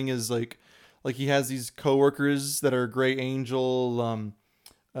whole thing is he has these coworkers that are Grey Angel,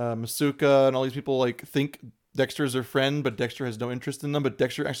 Masuka, and all these people think Dexter is their friend, but Dexter has no interest in them. But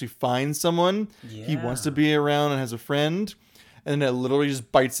Dexter actually finds someone he wants to be around and has a friend. And then it literally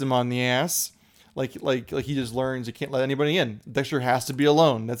just bites him on the ass. Like he just learns you can't let anybody in. Dexter has to be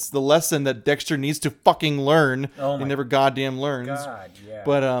alone. That's the lesson that Dexter needs to fucking learn. He never goddamn learns. God, yeah.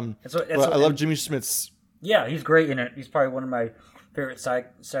 But I love Jimmy Smits. Yeah, he's great in it. He's probably one of my favorite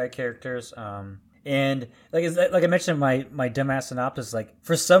side characters. And like I mentioned in my dumbass synopsis,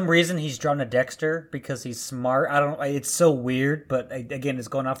 for some reason he's drawn to Dexter because he's smart. It's so weird, but again, it's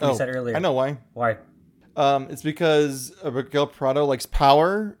going off what you said earlier. I know why. Why? It's because Miguel Prado likes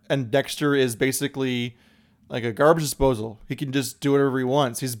power, and Dexter is basically like a garbage disposal. He can just do whatever he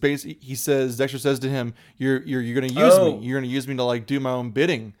wants. Dexter says to him, "You're going to use me. You're going to use me to do my own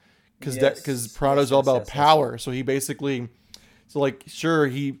bidding," because Prado's all about power. So he basically, sure,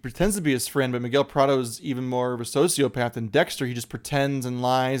 he pretends to be his friend, but Miguel Prado's even more of a sociopath than Dexter. He just pretends and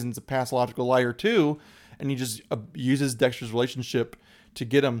lies, and is a pathological liar too, and he just uses Dexter's relationship to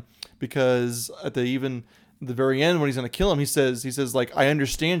get him. Because at the very end when he's gonna kill him, he says I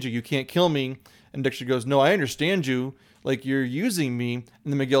understand you can't kill me, and Dexter goes, no, I understand you, you're using me, and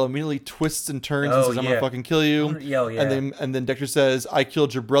then Miguel immediately twists and turns and says, I'm gonna fucking kill you. And then Dexter says, I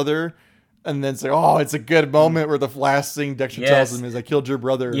killed your brother, and then it's it's a good moment where the last thing Dexter tells him is, I killed your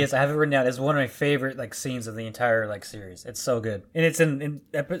brother. Yes, I have it written down. It's one of my favorite scenes of the entire series. It's so good, and it's in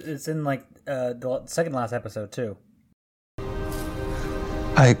the second last episode too.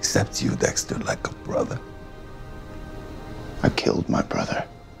 I accept you, Dexter, like a brother. I killed my brother.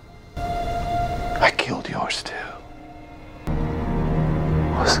 I killed yours too.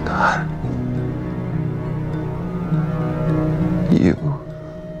 Oscar. You.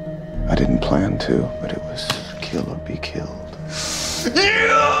 I didn't plan to, but it was kill or be killed.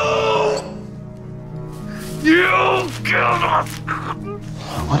 You killed us!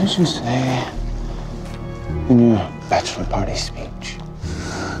 What did you say in your bachelor party speech?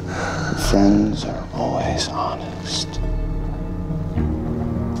 Friends are always honest.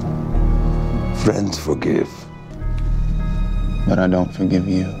 Friends forgive. But I don't forgive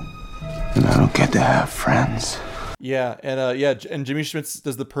you. And I don't get to have friends. Yeah, and Jimmy Smits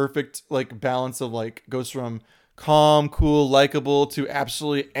does the perfect balance of goes from calm, cool, likable to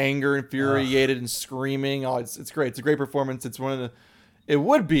absolutely anger, infuriated, and screaming. Oh, it's great. It's a great performance. It's it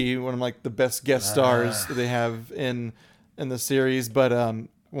would be one of like the best guest stars that they have in the series. But one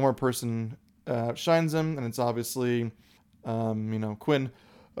more person shines him, and it's obviously Quinn.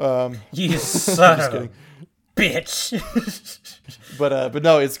 You son of a bitch. But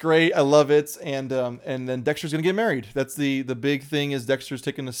no, it's great. I love it. And then Dexter's gonna get married. That's the big thing is Dexter's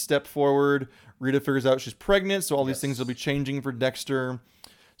taking a step forward. Rita figures out she's pregnant, so all these things will be changing for Dexter.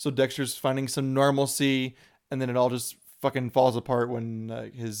 So Dexter's finding some normalcy, and then it all just fucking falls apart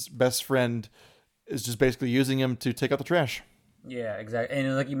when his best friend is just basically using him to take out the trash. Yeah, exactly.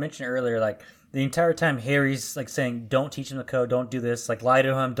 And like you mentioned earlier, like the entire time Harry's like saying, "Don't teach him the code. Don't do this. Like lie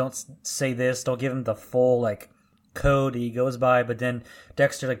to him. Don't say this. Don't give him the full like code he goes by." But then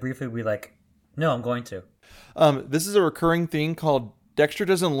Dexter like briefly will be like, "No, I'm going to." This is a recurring thing called Dexter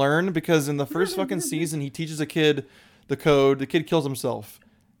doesn't learn, because in the first fucking season he teaches a kid the code. The kid kills himself.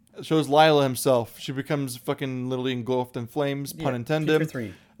 It shows Lila himself. She becomes fucking literally engulfed in flames. Pun intended.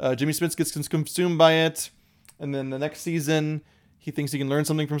 3. Jimmy Smith gets consumed by it. And then the next season, he thinks he can learn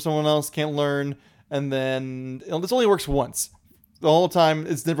something from someone else, can't learn. And then this only works once. The whole time,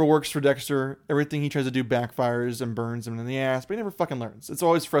 it never works for Dexter. Everything he tries to do backfires and burns him in the ass, but he never fucking learns. It's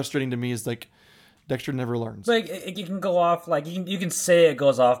always frustrating to me is like, Dexter never learns. Like, you can go off, like, you can say it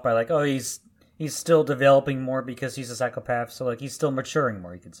goes off by, like, oh, he's still developing more because he's a psychopath, so, like, he's still maturing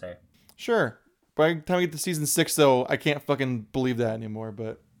more, you could say. Sure. By the time we get to season 6, though, I can't fucking believe that anymore,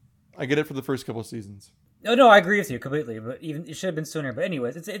 but I get it for the first couple of seasons. No, I agree with you completely, but even it should have been sooner. But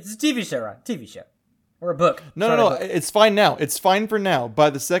anyways, it's a TV show, Ron. TV show. Or a book. No. It's fine now. It's fine for now. By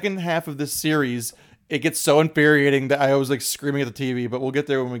the second half of this series, it gets so infuriating that I was like screaming at the TV, but we'll get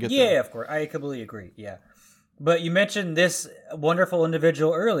there when we get there. Yeah, of course. I completely agree. Yeah. But you mentioned this wonderful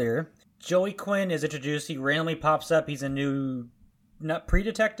individual earlier. Joey Quinn is introduced. He randomly pops up. He's a new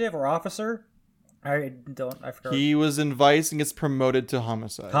pre-detective or officer. I forgot. He was in Vice and gets promoted to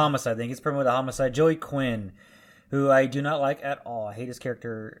Homicide. Homicide. Then he gets promoted to Homicide. Joey Quinn, who I do not like at all. I hate his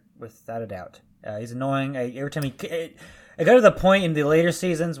character without a doubt. He's annoying. Every time I got to the point in the later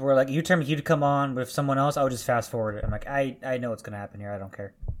seasons where like you tell me he'd come on with someone else, I would just fast forward it. I'm like, I know what's gonna happen here. I don't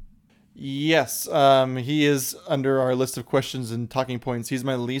care. Yes, he is under our list of questions and talking points. He's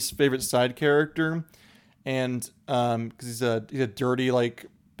my least favorite side character, and because he's a dirty like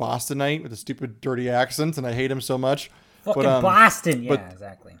Bostonite with a stupid dirty accent, and I hate him so much. Fucking Boston, yeah,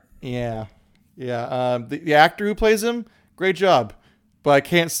 exactly. Yeah. The actor who plays him, great job, but I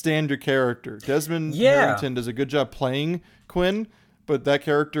can't stand your character. Desmond Harrington does a good job playing Quinn, but that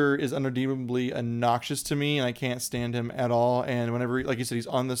character is unredeemably obnoxious to me, and I can't stand him at all. And whenever, like you said, he's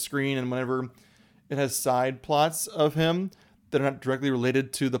on the screen, and whenever it has side plots of him that are not directly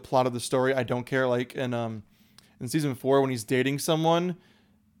related to the plot of the story, I don't care. Like in season 4, when he's dating someone,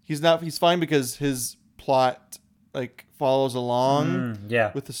 he's fine because his plot like follows along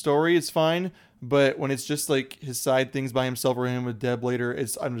with the story. It's fine. But when it's just like his side things by himself or him with Deb later,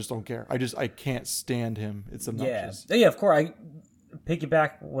 I just don't care. I can't stand him. It's obnoxious. Yeah, of course. I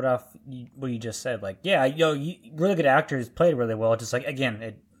piggyback what you just said. Like, yeah, really good actors played really well. Just like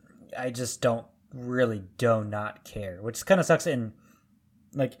again, I just do not care, which kind of sucks. In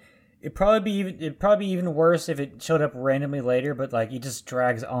like, it'd probably be even worse if it showed up randomly later. But like, it just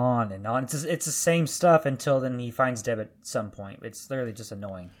drags on and on. It's the same stuff until then he finds Deb at some point. It's literally just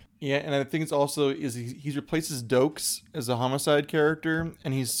annoying. Yeah, and I think it's also is he replaces Dokes as a Homicide character,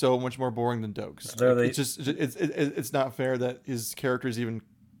 and he's so much more boring than Dokes. It's just it's not fair that his character is even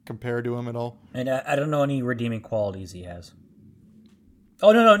compared to him at all. And I don't know any redeeming qualities he has.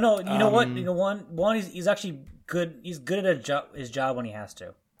 Oh no! You know what? One he's actually good. He's good at his job when he has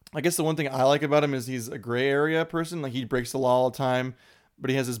to. I guess the one thing I like about him is he's a gray area person. Like he breaks the law all the time, but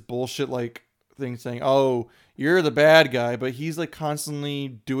he has this bullshit like thing saying, "Oh, you're the bad guy," but he's like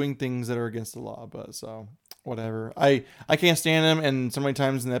constantly doing things that are against the law. But so whatever. I can't stand him, and so many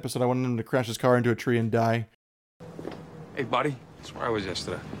times in the episode I wanted him to crash his car into a tree and die. Hey buddy, that's where I was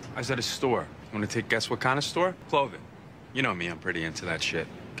yesterday. I was at a store. Want to take guess what kind of store? Clothing. You know me, I'm pretty into that shit.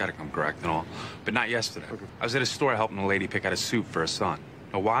 Gotta come correct and all. But not yesterday. Okay. I was at a store helping a lady pick out a suit for her son.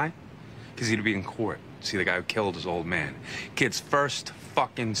 Know why? Because he'd be in court. See the guy who killed his old man. Kid's first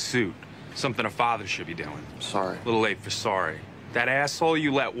fucking suit. Something a father should be doing. Sorry. A little late for sorry. That asshole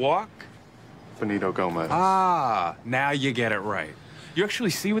you let walk? Benito Gomez. Ah, now you get it right. You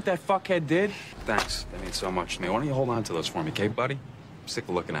actually see what that fuckhead did? Thanks. That means so much to me. Why don't you hold on to those for me, okay, buddy? I'm sick of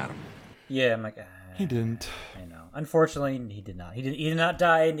looking at them. Yeah, I'm like... He didn't. I know. Unfortunately, he did not. He did not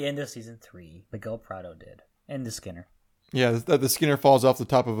die in the end of season 3. Miguel Prado did. And the Skinner. Yeah, the Skinner falls off the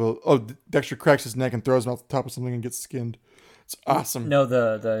top of a... Oh, Dexter cracks his neck and throws him off the top of something and gets skinned. It's awesome. No,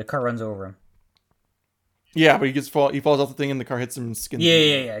 the car runs over him. Yeah, but he falls off the thing and the car hits him and skins him.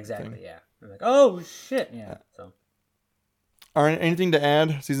 Yeah, exactly, yeah. They're like, oh, shit, yeah. So. All right, anything to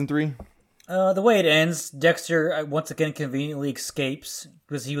add, season 3? The way it ends, Dexter once again conveniently escapes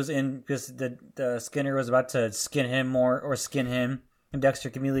because the Skinner was about to skin him, and Dexter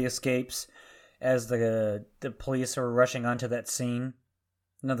conveniently escapes as the police are rushing onto that scene.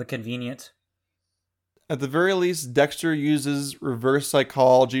 Another convenient. At the very least, Dexter uses reverse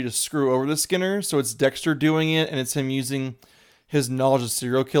psychology to screw over the Skinner, so it's Dexter doing it, and it's him using his knowledge of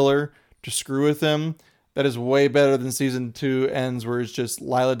serial killer to screw with him. That is way better than season 2 ends, where it's just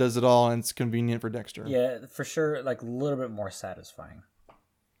Lila does it all and it's convenient for Dexter. Yeah, for sure. Like a little bit more satisfying.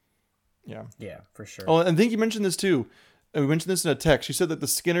 Yeah. Yeah, for sure. Oh, and I think you mentioned this too. We mentioned this in a text. She said that the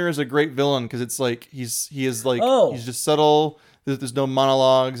Skinner is a great villain because it's like he's just subtle. There's no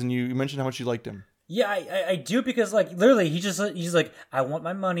monologues, and you mentioned how much you liked him. Yeah, I do because like literally he's like, I want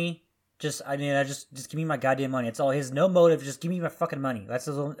my money. Just give me my goddamn money. It's all his, no motive. Just give me my fucking money. That's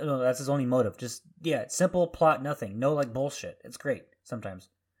his only motive. Just simple plot, nothing, no like bullshit. It's great sometimes.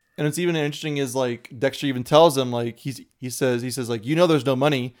 And it's even interesting is like Dexter even tells him like he says like, you know there's no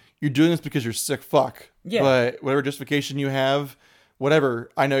money. You're doing this because you're sick fuck. Yeah. But whatever justification you have,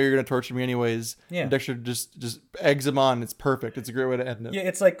 whatever, I know you're gonna torture me anyways. Yeah. And Dexter just eggs him on. It's perfect. It's a great way to end it. Yeah,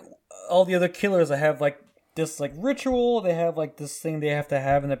 it's like all the other killers that have like this like ritual, they have like this thing they have to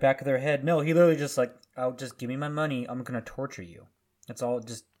have in the back of their head. No, he literally just like, oh, just give me my money. I'm gonna torture you. That's all.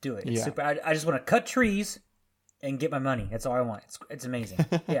 Just do it. It's super. I just want to cut trees and get my money. That's all I want. It's amazing.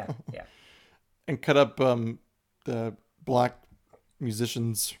 Yeah. And cut up the black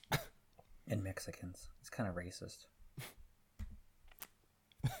musicians and Mexicans. It's kind of racist.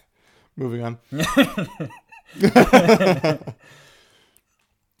 Moving on.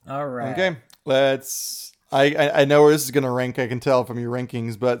 All right. Okay, let's. I know where this is gonna rank. I can tell from your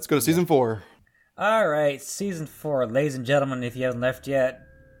rankings, but let's go to season 4. All right, season 4, ladies and gentlemen. If you haven't left yet,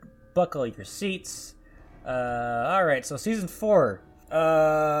 buckle your seats. All right, so season 4.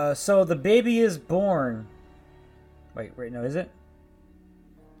 So the baby is born. Wait, no, is it?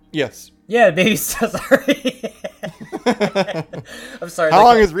 Yes. Yeah, the baby's sorry. I'm sorry. How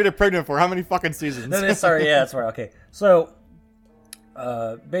long is Rita pregnant for? How many fucking seasons? No, sorry. Yeah, that's right. Okay, so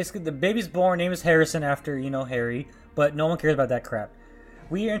basically, the baby's born. Name is Harrison after Harry, but no one cares about that crap.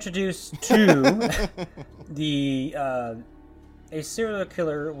 We are introduced to a serial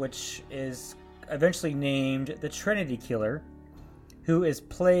killer, which is eventually named the Trinity Killer, who is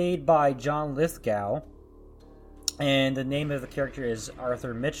played by John Lithgow, and the name of the character is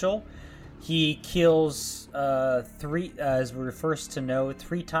Arthur Mitchell. He kills three, as we're first to know,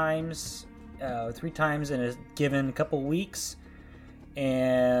 three times in a given couple weeks.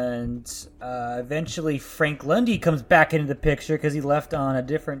 And eventually Frank Lundy comes back into the picture because he left on a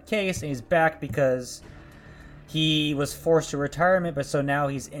different case, and he's back because he was forced to retirement, but so now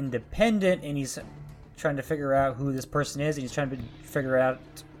he's independent, and he's trying to figure out who this person is, and he's trying to figure it out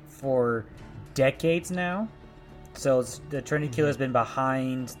for decades now. So the Trinity Killer has been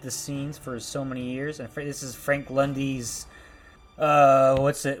behind the scenes for so many years, and this is Frank Lundy's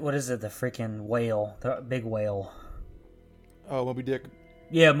what is it, the freaking whale, the big whale. Oh, Moby Dick.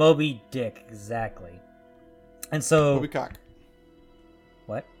 Yeah, Moby Dick, exactly. And so... Moby Cock.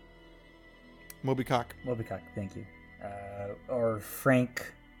 What? Moby Cock. Moby Cock, thank you. Or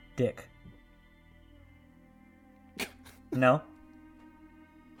Frank Dick. No?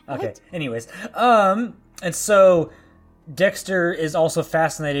 Okay, What? anyways. And so Dexter is also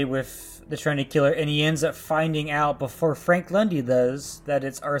fascinated with the Trinity Killer, and he ends up finding out before Frank Lundy does that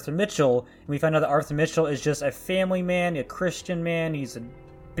it's Arthur Mitchell. And we find out that Arthur Mitchell is just a family man, a Christian man. He's a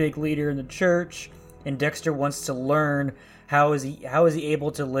big leader in the church, and Dexter wants to learn how is he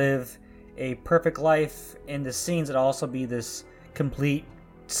able to live a perfect life in the scenes and also be this complete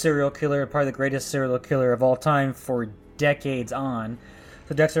serial killer, probably the greatest serial killer of all time for decades on.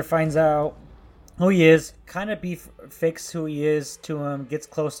 So Dexter finds out who he is, kind of fakes who he is to him, gets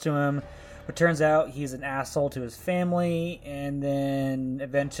close to him, but turns out he's an asshole to his family, and then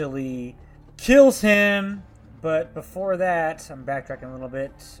eventually kills him. But before that, I'm backtracking a little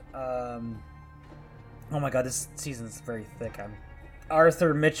bit. Oh my god, this season's very thick.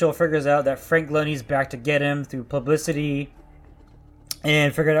 Arthur Mitchell figures out that Frank Lundy's back to get him through publicity,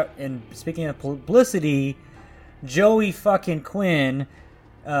 and speaking of publicity, Joey fucking Quinn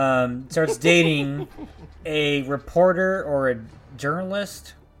starts dating a reporter or a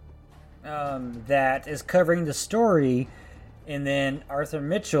journalist that is covering the story, and then Arthur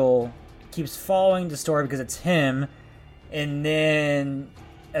Mitchell keeps following the story because it's him, And then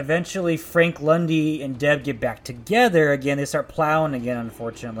eventually Frank Lundy and Deb get back together again. They start plowing again,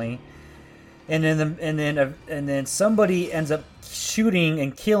 unfortunately. And then somebody ends up shooting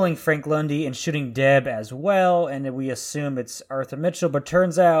and killing Frank Lundy and shooting Deb as well. And then we assume it's Arthur Mitchell, but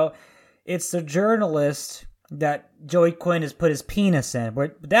turns out it's the journalist that Joey Quinn has put his penis in.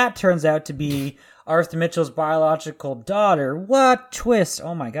 But that turns out to be Arthur Mitchell's biological daughter. What twist?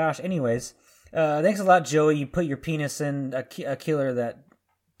 Oh my gosh. Anyways, thanks a lot, Joey. You put your penis in a killer that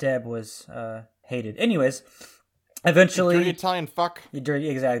Deb was hated. Anyways, eventually... Dirty Italian fuck. Dirty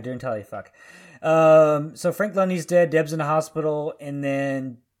Italian fuck. So Frank Lundy's dead, Deb's in the hospital, and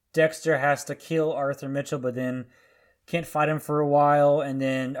then Dexter has to kill Arthur Mitchell, but then can't fight him for a while, and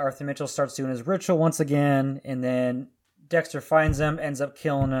then Arthur Mitchell starts doing his ritual once again, and then Dexter finds him, ends up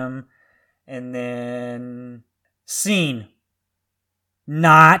killing him, and then... Scene.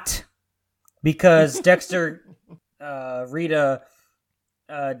 Not. Because Dexter, Rita...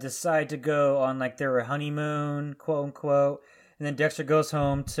 decide to go on like their honeymoon, quote unquote, and then Dexter goes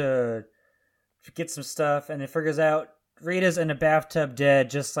home to get some stuff, and it figures out Rita's in a bathtub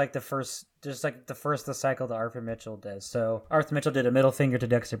dead, just like the first the cycle that Arthur Mitchell does. So Arthur Mitchell did a middle finger to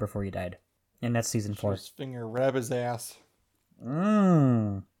Dexter before he died, and that's season 4. His finger, rab his ass.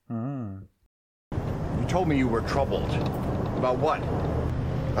 You told me you were troubled. About what?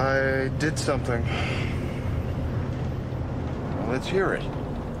 I did something. Well, let's hear it.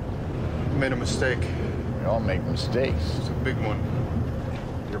 I made a mistake. We all make mistakes. It's a big one.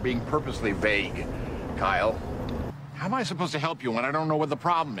 You're being purposely vague, Kyle. How am I supposed to help you when I don't know what the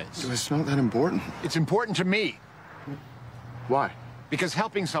problem is? It's not that important. It's important to me. Why? Because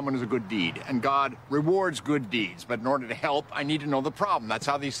helping someone is a good deed, and God rewards good deeds. But in order to help, I need to know the problem. That's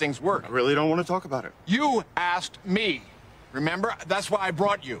how these things work. I really don't want to talk about it. You asked me. Remember? That's why I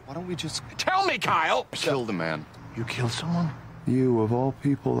brought you. Why don't we just... Tell me, Kyle! Kill the man. You killed someone? You, of all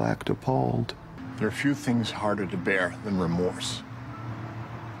people, act appalled. There are few things harder to bear than remorse.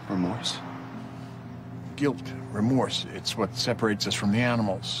 Remorse? Guilt, remorse, it's what separates us from the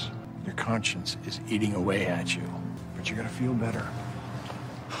animals. Your conscience is eating away at you, but you're gonna feel better.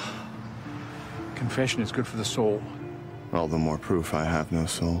 Confession is good for the soul. All the more proof I have no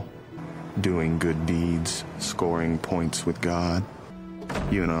soul. Doing good deeds, scoring points with God.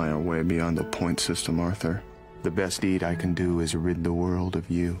 You and I are way beyond the point system, Arthur. The best deed I can do is rid the world of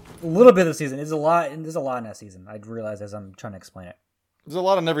you. A little bit of the season. There's a lot in that season. I realize as I'm trying to explain it. There's a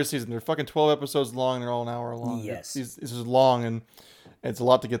lot in every season. They're fucking 12 episodes long. They're all an hour long. Yes. This is long, and it's a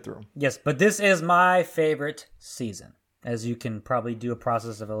lot to get through. Yes, but this is my favorite season, as you can probably do a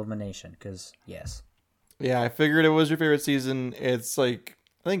process of elimination, because, yes. Yeah, I figured it was your favorite season. It's like,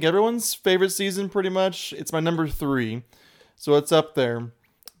 I think everyone's favorite season, pretty much. It's my number 3, so it's up there,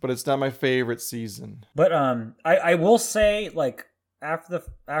 but it's not my favorite season. But I will say, like,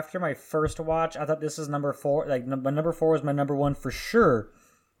 after my first watch, I thought this is number 4. Like, my number 4 was my number 1 for sure.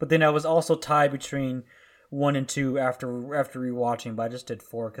 But then I was also tied between 1 and 2 after rewatching. But I just did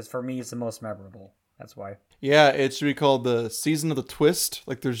 4 because for me it's the most memorable. That's why. Yeah, it should be called the season of the twist.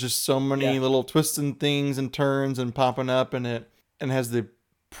 Like, there's just so many little twists and things and turns and popping up, and it has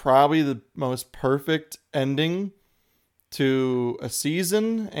probably the most perfect ending to a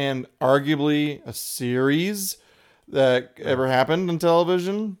season and arguably a series that ever happened in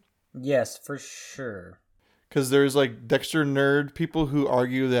television. Yes, for sure. Because there's like Dexter nerd people who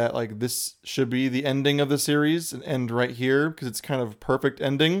argue that like this should be the ending of the series and end right here because it's kind of perfect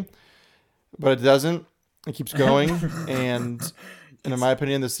ending, but it doesn't. It keeps going, and in my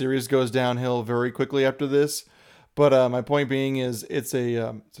opinion, the series goes downhill very quickly after this. But my point being is, it's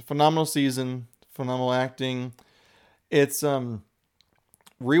a phenomenal season, phenomenal acting. It's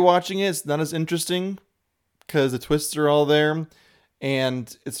rewatching it, it's not as interesting because the twists are all there,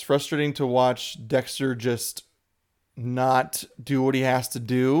 and it's frustrating to watch Dexter just not do what he has to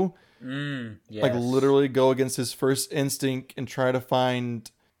do. Yes. Like literally go against his first instinct and try to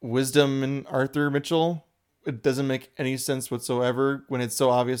find wisdom in Arthur Mitchell. It doesn't make any sense whatsoever when it's so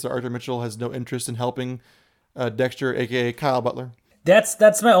obvious that Arthur Mitchell has no interest in helping Dexter, aka Kyle Butler.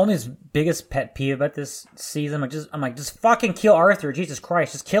 That's my only biggest pet peeve about this season. I'm like, just fucking kill Arthur. Jesus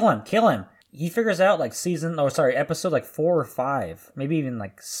Christ, just kill him. He figures out like episode like 4 or 5, maybe even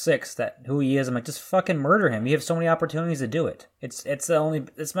like 6 that who he is. I'm like, just fucking murder him. You have so many opportunities to do it. It's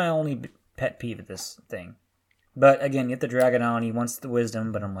my only pet peeve at this thing. But again, you have to drag it on. He wants the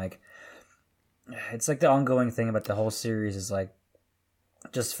wisdom, but I'm like, it's like the ongoing thing about the whole series is like,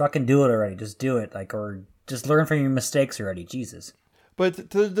 just fucking do it already. Just do it, like, or just learn from your mistakes already. Jesus.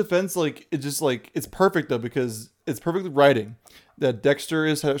 But to the defense, like, it's just like, it's perfect though, because it's perfect writing that Dexter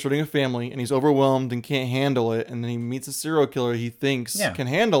is starting a family and he's overwhelmed and can't handle it. And then he meets a serial killer he thinks can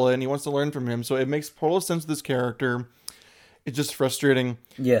handle it and he wants to learn from him. So it makes total sense with this character. It's just frustrating.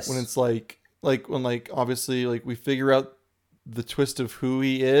 Yes. When it's like when like, obviously like we figure out the twist of who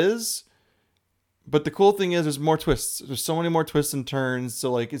he is. But the cool thing is there's more twists. There's so many more twists and turns.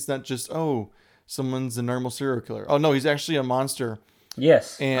 So like, it's not just, oh, someone's a normal serial killer. Oh no, he's actually a monster.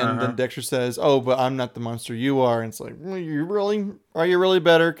 Yes. And then Dexter says, oh, but I'm not the monster you are. And it's like, well, are you really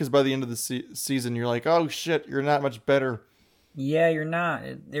better? Because by the end of the season, you're like, oh shit, you're not much better. Yeah, you're not.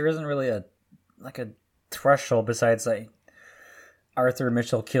 There isn't really a threshold besides like Arthur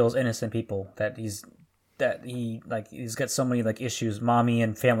Mitchell kills innocent people he's got so many like issues, mommy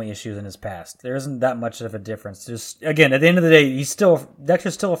and family issues in his past. There isn't that much of a difference. Just again, at the end of the day,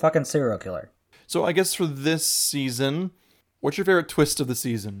 Dexter's still a fucking serial killer. So I guess for this season, what's your favorite twist of the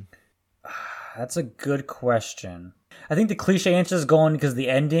season? That's a good question. I think the cliche answer is going because of the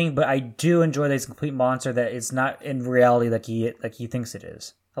ending, but I do enjoy that he's a complete monster that it's not in reality like he thinks it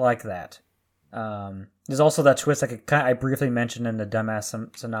is. I like that. There's also that twist I briefly mentioned in the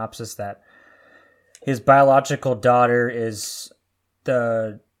dumbass synopsis that his biological daughter is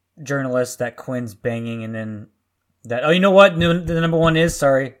the journalist that Quinn's banging, and then that, oh, you know what? The number one is,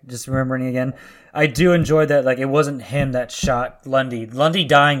 sorry, just remembering again. I do enjoy that, like, it wasn't him that shot Lundy. Lundy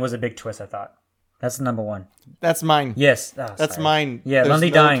dying was a big twist, I thought. That's the number one. That's mine. Yes. Oh, that's mine. Yeah, There's Lundy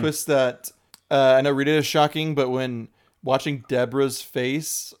another dying. Twist that, I know Rita is shocking, but when watching Deborah's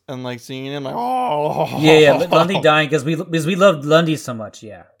face and, like, seeing him, like, oh. Yeah, but Lundy dying because we loved Lundy so much,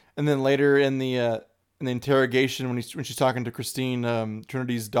 yeah. And then later in the interrogation, when she's talking to Christine,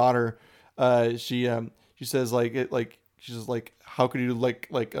 Trinity's daughter, she says she's just like, how could you like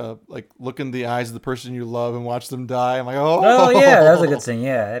look in the eyes of the person you love and watch them die? I'm like, oh yeah, that was a good scene.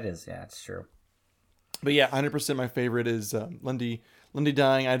 Yeah, it is. Yeah, it's true. But yeah, 100% my favorite is Lundy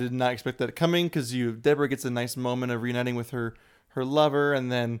dying. I did not expect that coming because Deborah gets a nice moment of reuniting with her lover,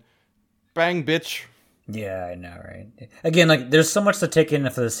 and then bang, bitch. Yeah, I know, right? Again, like, there's so much to take in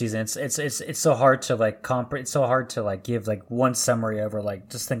for the season. It's so hard to like it's so hard to like give like one summary over, like,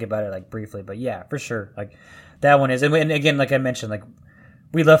 just think about it like briefly. But yeah, for sure, like that one is. And again, like I mentioned, like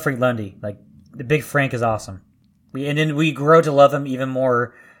we love Frank Lundy. Like the Big Frank is awesome. And then we grow to love him even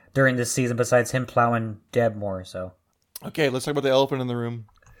more during this season. Besides him plowing Deb more, so. Okay, let's talk about the elephant in the room.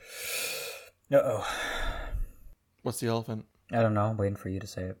 Uh-oh. What's the elephant? I don't know. I'm waiting for you to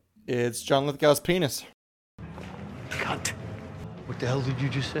say it. It's John Lithgow's penis. Cunt. What the hell did you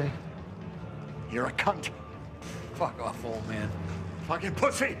just say? You're a cunt. Fuck off, old man. Fucking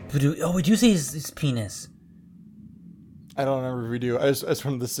pussy. Would you say his penis? I don't remember if we do. I just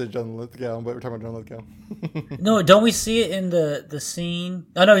wanted to say John Lithgow, but we're talking about John Lithgow. No, don't we see it in the scene?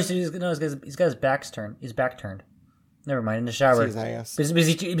 Oh no, he's got his back turned. His back turned. Never mind. In the shower. See his ass. Because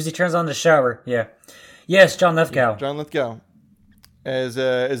he turns on the shower. Yeah. Yes, John Lithgow. Yeah, John Lithgow.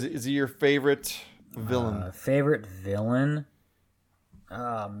 Is he your favorite villain? Favorite villain?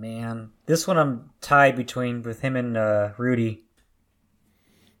 Oh man, this one I'm tied with him and Rudy.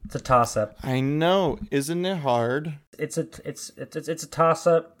 It's a toss up. I know, isn't it hard? It's a toss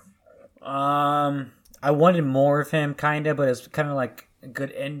up. I wanted more of him, kind of, but it's kind of like a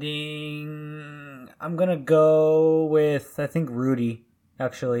good ending. I'm gonna go with, I think, Rudy.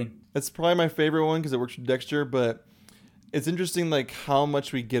 Actually, it's probably my favorite one because it works with Dexter, but. It's interesting, like, how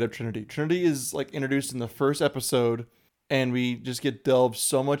much we get of Trinity. Trinity is, like, introduced in the first episode, and we just get delved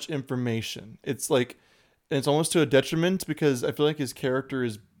so much information. It's, like, and it's almost to a detriment, because I feel like his character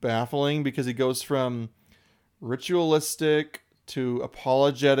is baffling, because he goes from ritualistic to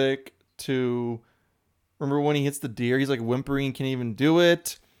apologetic to, remember when he hits the deer, he's, like, whimpering, can't even do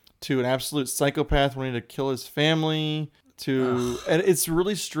it, to an absolute psychopath wanting to kill his family, to, and it's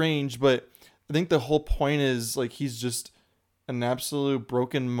really strange, but I think the whole point is, like, he's just an absolute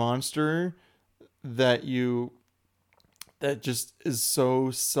broken monster that just is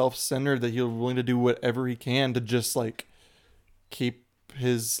so self-centered that he's willing to do whatever he can to just, like, keep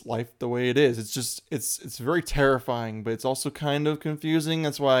his life the way it is. It's just, it's very terrifying, but it's also kind of confusing.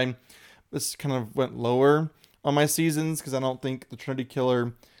 That's why this kind of went lower on my seasons, because I don't think the Trinity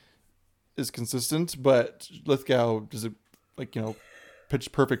Killer is consistent, but Lithgow does it, like, you know,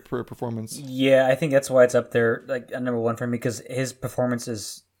 pitch perfect performance. Yeah, I think that's why it's up there, like, at number one for me, because his performance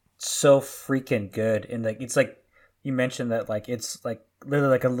is so freaking good. And, like, it's like you mentioned that, like, it's like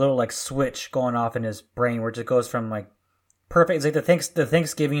literally like a little, like, switch going off in his brain where it just goes from, like, perfect. It's like the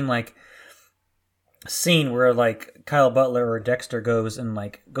Thanksgiving, like, scene where, like, Kyle Butler or Dexter goes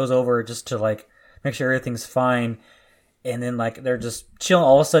over just to, like, make sure everything's fine. and then like they're just chilling.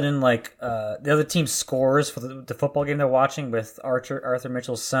 All of a sudden, like the other team scores for the football game they're watching with Arthur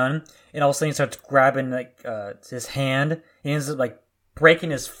Mitchell's son, and all of a sudden he starts grabbing like his hand, and he ends up like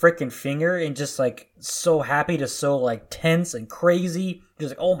breaking his freaking finger, and just like so happy to so like tense and crazy.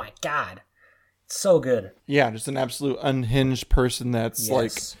 Just like, oh my god, it's so good. Yeah, just an absolute unhinged person that's Yes.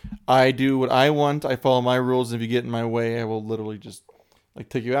 like, I do what I want, I follow my rules, and if you get in my way, I will literally just like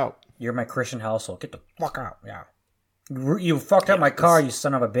take you out. You're my Christian household. Get the fuck out. Yeah. You fucked up my car, you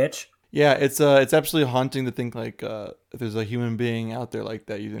son of a bitch. Yeah, it's absolutely haunting to think like if there's a human being out there like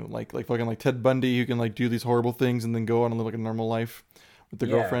that, you know, like fucking like Ted Bundy, who can like do these horrible things and then go on and live like a normal life with the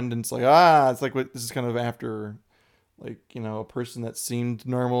girlfriend, and it's like it's like what this is kind of after, like, you know, a person that seemed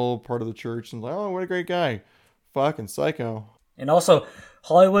normal, part of the church, and like, oh, what a great guy, fucking psycho. And also,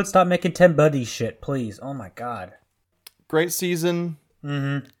 Hollywood, stop making Ted Bundy shit, please. Oh my god. Great season.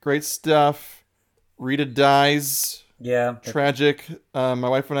 Mm-hmm. Great stuff. Rita dies. Yeah. Tragic. My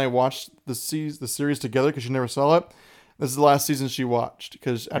wife and I watched the series together because she never saw it. This is the last season she watched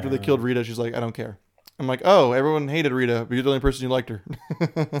because after they killed Rita, she's like, I don't care. I'm like, oh, everyone hated Rita, but you're the only person who liked her.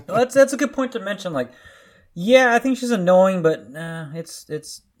 That's a good point to mention. Like, yeah, I think she's annoying, but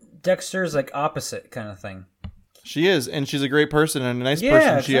it's Dexter's like opposite kind of thing. She is, and she's a great person and a nice Yeah, person.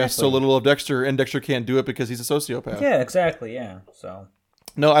 exactly. She asks so little of Dexter, and Dexter can't do it because he's a sociopath. Yeah, exactly. Yeah. So.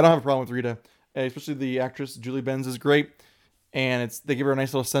 No, I don't have a problem with Rita. Especially the actress Julie Benz is great, and they give her a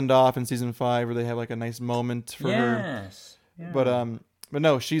nice little send off in season 5 where they have like a nice moment for her. Yeah. But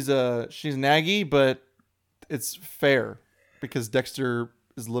no, she's naggy, but it's fair because Dexter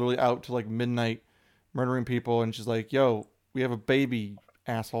is literally out to like midnight murdering people, and she's like, "Yo, we have a baby,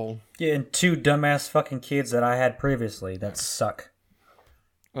 asshole." Yeah, and 2 dumbass fucking kids that I had previously that suck.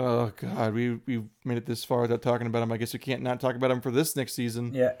 Oh god, we've made it this far without talking about him. I guess we can't not talk about him for this next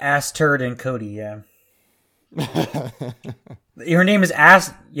season. Yeah, Ass Turd and Cody. Yeah. Your name is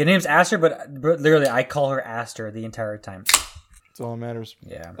Ass. Your name's Aster, but literally I call her Aster the entire time. That's all that matters.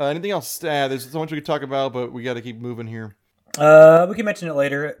 Yeah. Anything else? There's so much we could talk about, but we got to keep moving here. We can mention it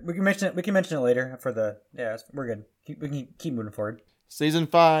later. We can mention it later for the. Yeah, we're good. We can keep moving forward. Season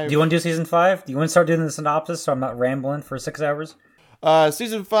 5. Do you want to do season 5? Do you want to start doing the synopsis so I'm not rambling for 6 hours?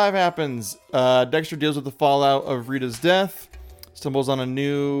 Season 5 happens. Dexter deals with the fallout of Rita's death. Stumbles on a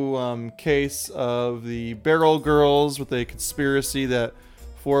new case of the Barrel Girls with a conspiracy that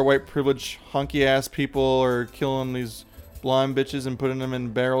 4 white privileged honky ass people are killing these blonde bitches and putting them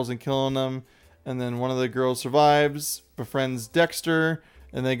in barrels and killing them. And then one of the girls survives, befriends Dexter,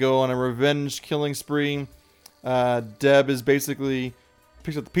 and they go on a revenge killing spree. Deb is basically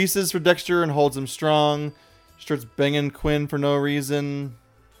picks up the pieces for Dexter and holds him strong. Starts banging Quinn for no reason.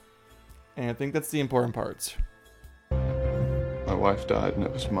 And I think that's the important parts. My wife died and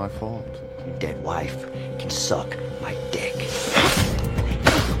it was my fault. Your dead wife can suck my dick.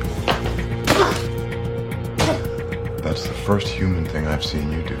 That's the first human thing I've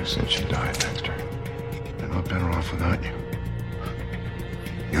seen you do since she died, Dexter. They're not better off without you.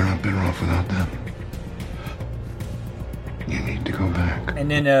 You're not better off without them. You need to go back. And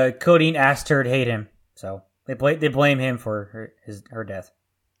then Cody and Ass Turd hate him, so they blame him for her death.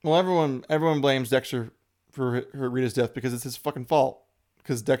 Well, everyone blames Dexter for Rita's death because it's his fucking fault.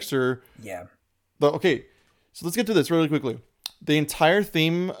 Because Dexter... Yeah. Okay, so let's get to this really quickly. The entire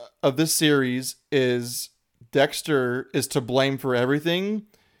theme of this series is Dexter is to blame for everything.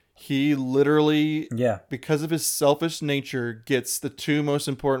 He literally, because of his selfish nature, gets the 2 most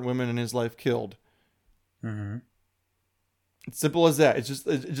important women in his life killed. Mm-hmm. It's simple as that. It's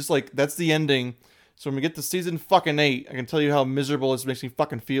just like, that's the ending. So when we get to season fucking 8, I can tell you how miserable this makes me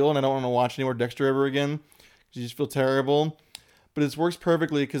fucking feel, and I don't want to watch any more Dexter ever again. You just feel terrible. But it works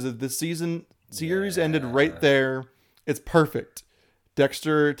perfectly because of this series ended right there. It's perfect.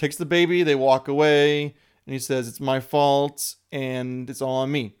 Dexter takes the baby, they walk away, and he says, it's my fault, and it's all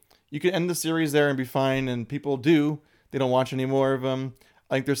on me. You can end the series there and be fine, and people do. They don't watch any more of them.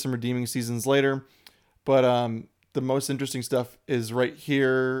 I think there's some redeeming seasons later. But the most interesting stuff is right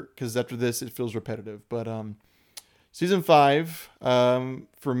here, because after this, it feels repetitive. But season 5,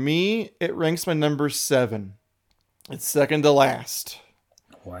 for me, it ranks my number 7. It's second to last.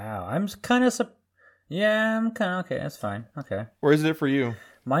 Wow, I'm kind of... Yeah, I'm kind of... Okay, that's fine. Okay. Where is it for you?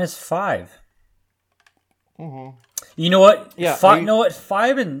 Mine is 5. Mm-hmm. You know what? Yeah. You know what?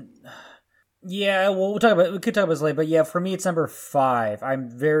 5 and... Yeah, well, we could talk about this later, but yeah, for me, it's number 5. I'm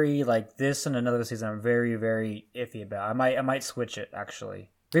very, like, this and another season, I'm very, very iffy about. I might switch it,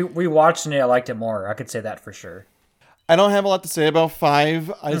 actually. Rewatching it, I liked it more. I could say that for sure. I don't have a lot to say about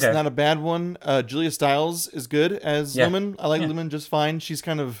 5. It's not a bad one. Julia Stiles is good as Lumen. I like Lumen just fine. She's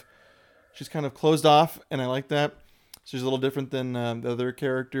kind of closed off, and I like that. she's a little different than the other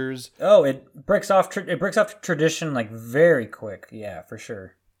characters. Oh, it breaks off tradition like very quick. Yeah, for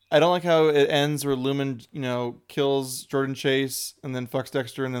sure. I don't like how it ends where Lumen, kills Jordan Chase and then fucks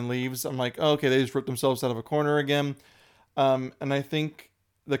Dexter and then leaves. I'm like, oh, okay, they just ripped themselves out of a corner again. And I think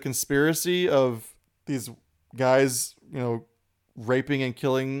the conspiracy of these guys, raping and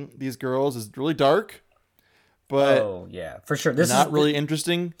killing these girls is really dark. But oh yeah, for sure. This is really the,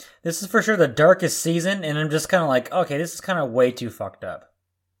 interesting. This is for sure the darkest season, and I'm just kind of like, okay, this is kind of way too fucked up.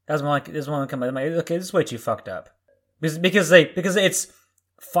 That's one. This one come. I'm like, okay, this is way too fucked up. Because it's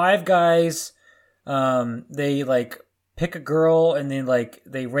 5 guys. They like pick a girl and then like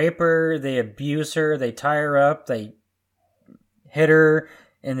they rape her, they abuse her, they tie her up, they hit her,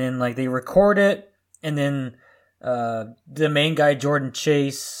 and then like they record it, and then the main guy Jordan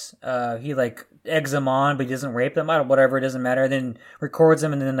Chase, he like eggs them on, but he doesn't rape them. Whatever, it doesn't matter. Then records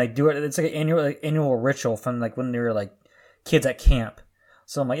them, and then like do it. It's like an annual ritual from like when they were like kids at camp.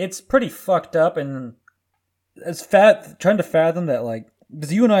 So I'm like, it's pretty fucked up, and it's trying to fathom that like.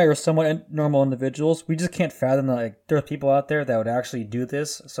 Because you and I are somewhat normal individuals, we just can't fathom that like there are people out there that would actually do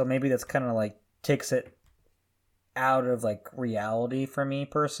this. So maybe that's kind of like takes it out of like reality for me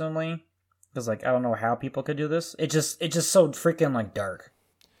personally. Because like I don't know how people could do this. It's just so freaking like dark.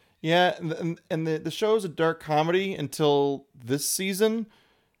 Yeah, and the show is a dark comedy until this season.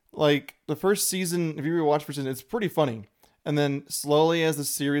 Like the first season, if you rewatch first season, it's pretty funny. And then slowly as the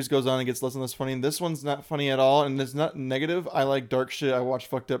series goes on, it gets less and less funny. And this one's not funny at all. And it's not negative. I like dark shit. I watch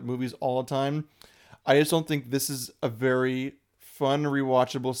fucked up movies all the time. I just don't think this is a very fun,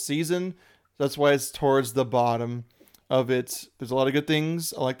 rewatchable season. That's why it's towards the bottom of it. There's a lot of good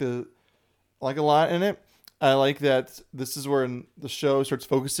things. I like a lot in it. I like that this is where the show starts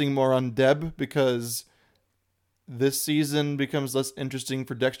focusing more on Deb, because this season becomes less interesting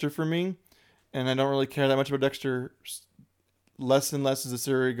for Dexter for me. And I don't really care that much about Dexter. Less and less as the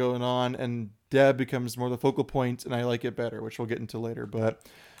series going on, and Deb becomes more the focal point, and I like it better, which we'll get into later. But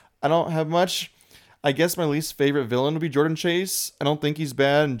I don't have much. I guess my least favorite villain would be Jordan Chase. I don't think he's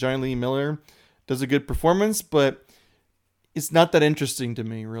bad, and Johnny Lee Miller does a good performance, but it's not that interesting to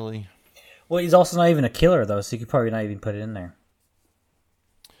me, really. Well, he's also not even a killer, though, so you could probably not even put it in there.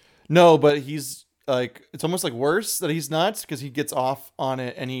 No, but he's like, it's almost like worse that he's not, because he gets off on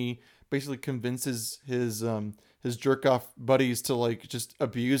it, and he basically convinces his jerk off buddies to like just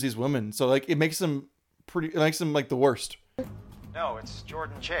abuse these women. So like it makes him like the worst. No, it's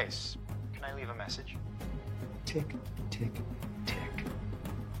Jordan Chase. Can I leave a message? Tick, tick, tick.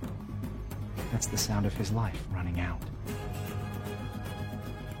 That's the sound of his life running out.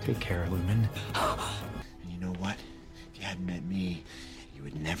 Take care, Lumen. And you know what? If you hadn't met me, you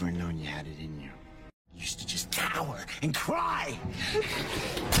would never have known you had it in you. You used to just cower and cry.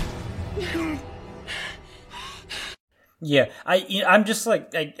 Yeah, I'm just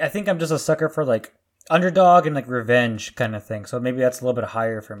like I think I'm just a sucker for like underdog and like revenge kind of thing. So maybe that's a little bit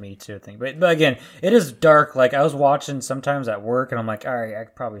higher for me too. I think, but again, it is dark. Like I was watching sometimes at work, and I'm like, all right, I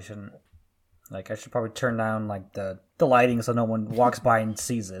probably shouldn't. Like I should probably turn down like the lighting so no one walks by and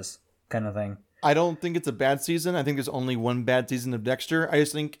sees this kind of thing. I don't think it's a bad season. I think there's only one bad season of Dexter. I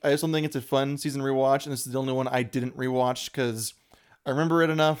just don't think it's a fun season to rewatch, and this is the only one I didn't rewatch because I remember it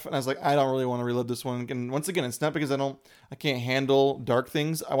enough, and I was like, I don't really want to relive this one. And once again, it's not because I can't handle dark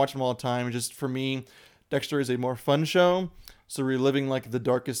things. I watch them all the time. Just for me, Dexter is a more fun show, so reliving like the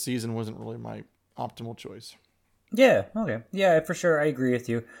darkest season wasn't really my optimal choice. Yeah. Okay. Yeah, for sure. I agree with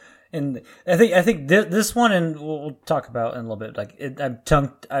you. And I think this one, and we'll talk about in a little bit. Like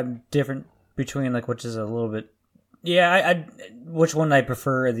I'm different between like which is a little bit. Yeah, I which one I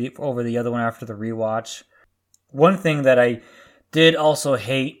prefer over the other one after the rewatch. One thing that I did also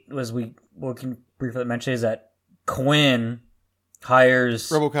hate was we can briefly mention is that Quinn hires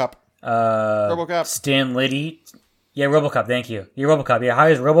RoboCop. Stan Liddy. Yeah, RoboCop. Thank you. Yeah, RoboCop. Yeah,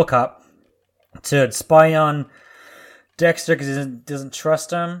 hires RoboCop to spy on Dexter because he doesn't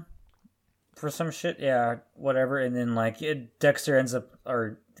trust him for some shit. Yeah, whatever. And then like Dexter ends up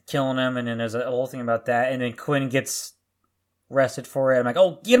killing him, and then there's a whole thing about that. And then Quinn gets arrested for it. I'm like,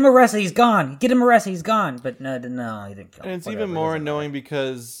 oh, get him arrested, he's gone. Get him arrested, he's gone. But no, he didn't kill him. And it's even more annoying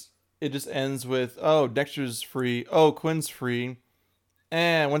because it just ends with, oh, Dexter's free. Oh, Quinn's free.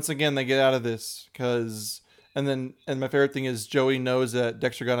 And once again, they get out of this and my favorite thing is Joey knows that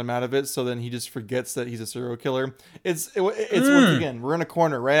Dexter got him out of it, so then he just forgets that he's a serial killer. It's once again, we're in a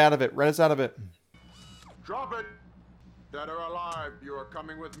corner, right out of it. Right us out of it. Drop it. Dead or alive, you are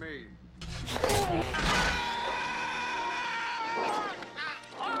coming with me.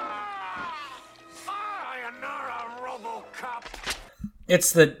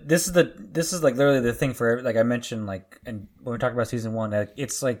 This is like literally the thing for, like I mentioned, like, and when we talk about season 1, like,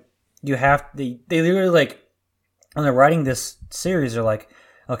 it's like you have they literally, like, when they're writing this series, they're like,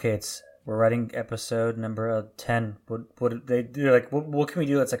 okay, we're writing episode number 10. What they do? Like, what can we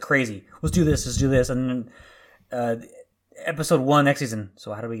do that's like crazy? Let's do this, and then episode 1 next season.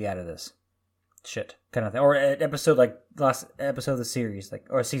 So how do we get out of this shit kind of thing? Or episode, like last episode of the series, like,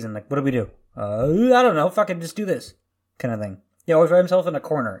 or season, like, what do we do? I don't know. Fucking just do this kind of thing. He always write himself in a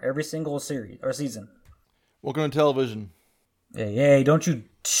corner every single series or season. Welcome to television. Hey, don't you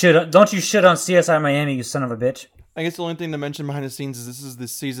shit on CSI Miami, you son of a bitch. I guess the only thing to mention behind the scenes is this is the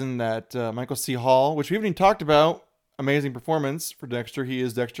season that Michael C. Hall, which we haven't even talked about, amazing performance for Dexter. He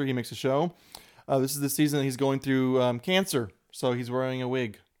is Dexter. He makes a show. This is the season that he's going through cancer, so he's wearing a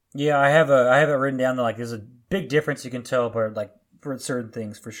wig. Yeah, I have it written down that, like, there's a big difference you can tell, but, like, for certain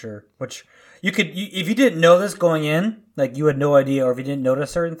things for sure. Which if you didn't know this going in, like, you had no idea, or if you didn't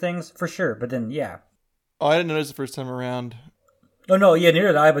notice certain things, for sure. But then, yeah. Oh, I didn't notice the first time around. Oh no, yeah, neither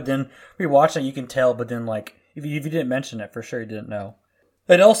did I. But then rewatching it, you can tell. But then, like, if you didn't mention it, for sure you didn't know.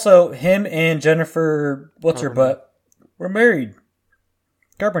 And also, him and Jennifer, what's her butt, were married.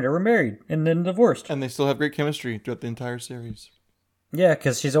 Carpenter were married and then divorced. And they still have great chemistry throughout the entire series. Yeah,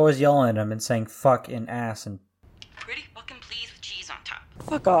 because she's always yelling at him and saying fuck and ass and... Pretty fucking please with cheese on top.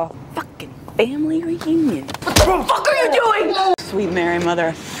 Fuck off. Fucking family reunion. What the fuck are you doing? Sweet Mary, mother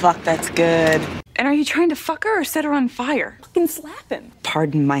of fuck, that's good. And are you trying to fuck her or set her on fire? Fucking slap him.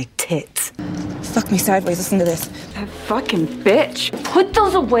 Pardon my tits. Fuck me sideways, listen to this. That fucking bitch. Put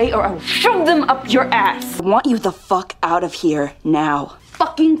those away or I'll shove them up your ass. I want you the fuck out of here now.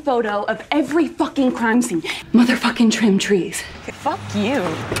 Fucking photo of every fucking crime scene. Motherfucking trim trees. Fuck you.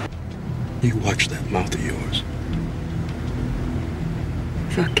 You watch that mouth of yours.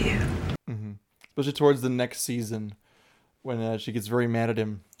 Fuck you. Mm-hmm. Especially towards the next season when she gets very mad at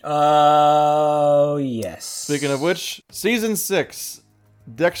him. Oh, yes. Speaking of which, season 6,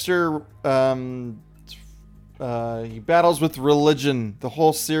 Dexter, he battles with religion. The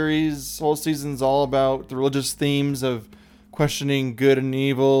whole season's all about the religious themes of questioning good and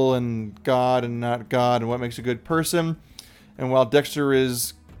evil and God and not God and what makes a good person. And while Dexter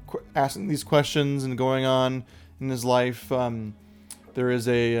is asking these questions and going on in his life, there is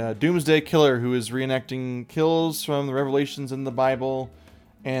a doomsday killer who is reenacting kills from the revelations in the Bible.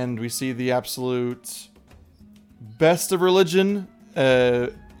 And we see the absolute best of religion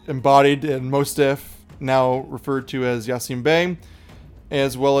embodied in Mos Def, now referred to as Yasiin Bey,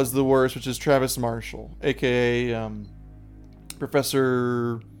 as well as the worst, which is Travis Marshall, a.k.a.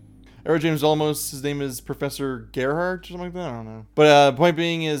 Professor Edward James Olmos. His name is Professor Gerhardt or something like that. I don't know. But point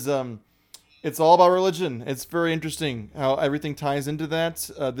being is it's all about religion. It's very interesting how everything ties into that.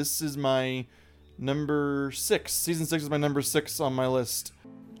 This is my number 6. Season 6 is my number 6 on my list.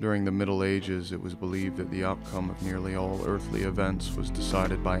 During the Middle Ages, it was believed that the outcome of nearly all earthly events was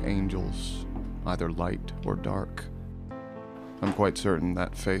decided by angels, either light or dark. I'm quite certain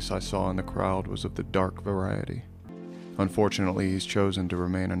that face I saw in the crowd was of the dark variety. Unfortunately, he's chosen to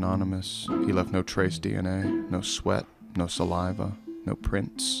remain anonymous. He left no trace DNA, no sweat, no saliva, no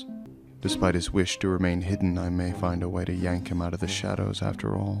prints. Despite his wish to remain hidden, I may find a way to yank him out of the shadows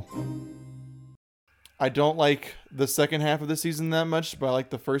after all. I don't like the second half of the season that much, but I like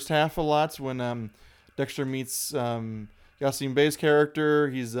the first half a lot when Dexter meets Yasiin Bey's character.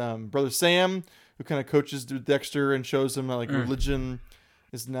 He's Brother Sam, who kind of coaches Dexter and shows him that, like, religion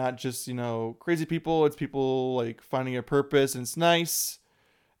is not just, crazy people. It's people, like, finding a purpose, and it's nice.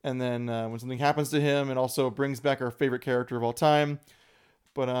 And then when something happens to him, it also brings back our favorite character of all time.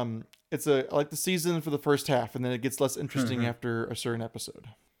 But I like the season for the first half, and then it gets less interesting after a certain episode.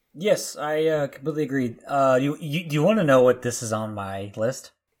 Yes, I completely agree. Do you want to know what this is on my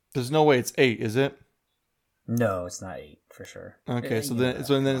list? There's no way it's 8, is it? No, it's not 8 for sure. Okay, so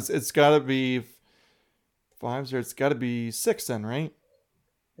then it's got to be 5. It's got to be 6 then, right?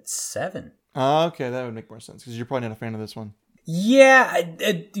 It's 7. Okay, that would make more sense because you're probably not a fan of this one. Yeah,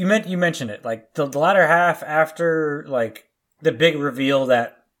 you mentioned it. Like the latter half after, like, the big reveal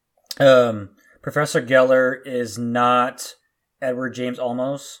that Professor Geller is not Edward James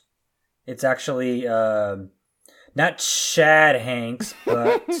Olmos. It's actually not Chad Hanks,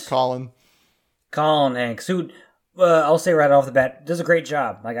 but Colin Hanks, who I'll say right off the bat does a great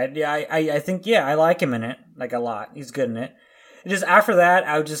job. Like I think I like him in it, like, a lot. He's good in it. It just after that,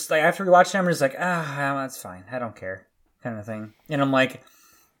 I would just, like, after rewatching him, I'm just like, that's fine. I don't care, kind of thing. And I'm like,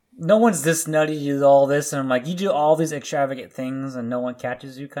 no one's this nutty. You do all this, and I'm like, you do all these extravagant things, and no one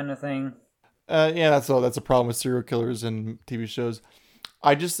catches you, kind of thing. Yeah, that's a problem with serial killers and TV shows.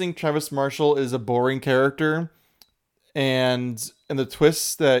 I just think Travis Marshall is a boring character, and and the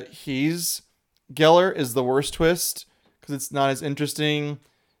twist that he's Geller is the worst twist because it's not as interesting,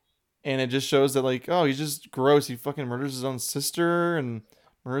 and it just shows that like, oh, he's just gross. He fucking murders his own sister and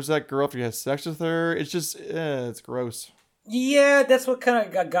murders that girl after he has sex with her. It's just, it's gross. Yeah, that's what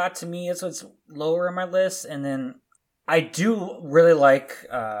kind of got to me. That's what's lower on my list. And then I do really like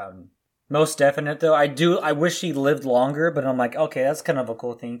Most Definite, though. I wish he lived longer, but I'm like, okay, that's kind of a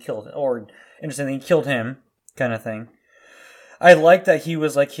cool thing. Or interesting thing, killed him kind of thing. I like that he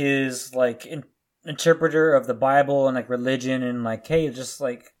was like his like interpreter of the Bible and like religion and like, hey, just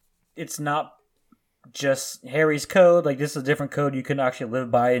like, it's not just Harry's code. Like, this is a different code you can actually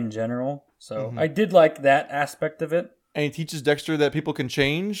live by in general. So I did like that aspect of it. And he teaches Dexter that people can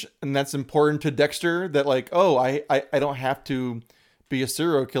change, and that's important to Dexter. That like, oh, I don't have to be a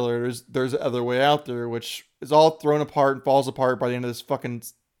serial killer. There's other way out there, which is all thrown apart and falls apart by the end of this fucking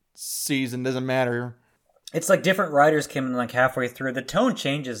season. Doesn't matter. It's like different writers came in like halfway through. The tone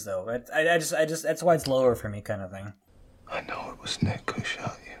changes though. I just that's why it's lower for me, kind of thing. I know it was Nick who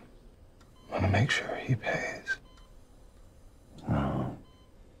shot you. I want to make sure he pays. No.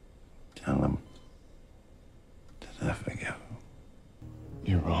 Tell him. I forgive him.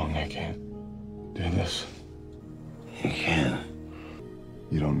 You're wrong. I can't do this. You can.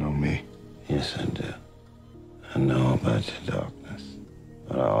 You don't know me. Yes, I do. I know about your darkness,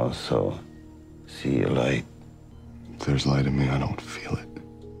 but I also see your light. If there's light in me, I don't feel it.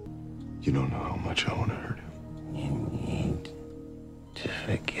 You don't know how much I want to hurt him. You need to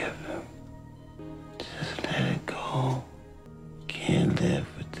forgive him. Just let it go. Can't live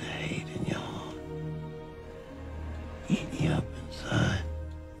with the hate in your heart. Eat me up inside.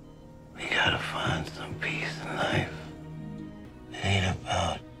 We gotta find some peace in life. It ain't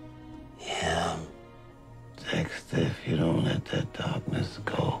about him. Dexter, if you don't let that darkness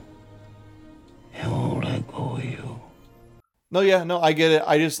go, it won't let go of you. No, I get it.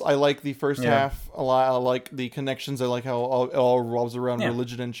 I like the first half a lot. I like the connections. I like how it all revolves around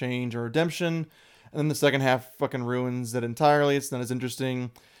religion and change or redemption. And then the second half fucking ruins it entirely. It's not as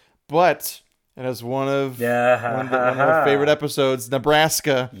interesting. But it has one of our favorite episodes,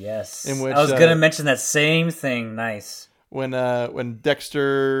 Nebraska. Yes. In which I was going to mention that same thing. Nice. When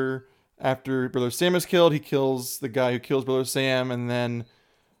Dexter, after Brother Sam is killed, he kills the guy who kills Brother Sam. And then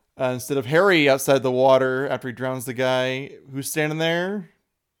instead of Harry outside the water after he drowns the guy, who's standing there?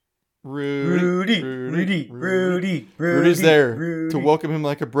 Rudy's there to welcome him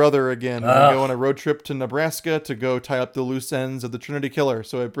like a brother again. And they go on a road trip to Nebraska to go tie up the loose ends of the Trinity Killer.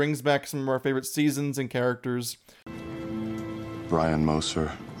 So it brings back some of our favorite seasons and characters. Brian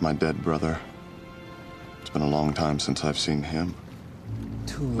Moser, my dead brother. It's been a long time since I've seen him.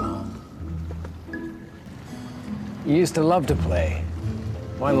 Too long. You used to love to play.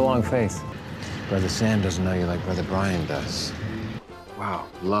 Why the long face? Brother Sam doesn't know you like Brother Brian does. Wow,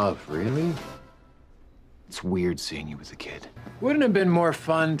 love, really? It's weird seeing you as a kid. Wouldn't it have been more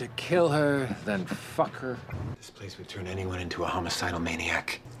fun to kill her than fuck her? This place would turn anyone into a homicidal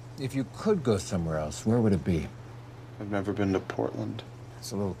maniac. If you could go somewhere else, where would it be? I've never been to Portland.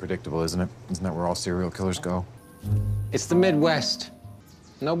 It's a little predictable, isn't it? Isn't that where all serial killers go? It's the Midwest.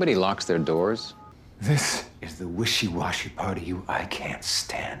 Nobody locks their doors. This is the wishy-washy part of you I can't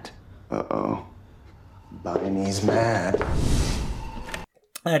stand. Uh-oh. Bonnie's mad.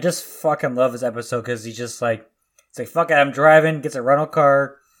 I just fucking love this episode because he's just like, it's like, fuck it, I'm driving, gets a rental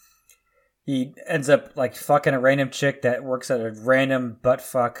car. He ends up like fucking a random chick that works at a random butt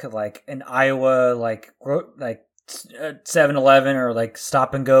fuck, like in Iowa, like 7-Eleven or like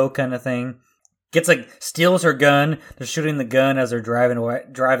stop and go kind of thing. Gets like, steals her gun. They're shooting the gun as they're driving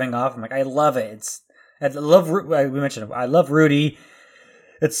off. I'm like, I love it. I love Rudy.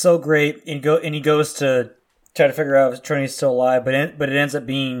 It's so great. And he goes to try to figure out if Trinity's still alive, but it ends up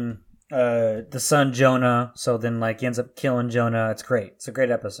being the son Jonah. So then like he ends up killing Jonah. It's great. It's a great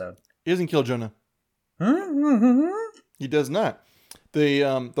episode. He doesn't kill Jonah. He does not.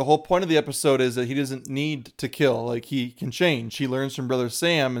 The whole point of the episode is that he doesn't need to kill. Like, he can change. He learns from Brother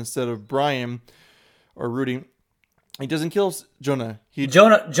Sam instead of Brian or Rudy. He doesn't kill Jonah.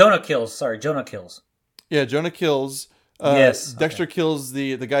 Jonah kills. Sorry, Jonah kills. Yeah, Jonah kills. Yes. Dexter kills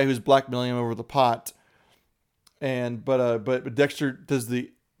the guy who's blackmailing him over the pot. But Dexter does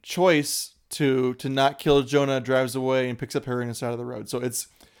the choice to not kill Jonah, drives away, and picks up Harry on the side of the road. So it's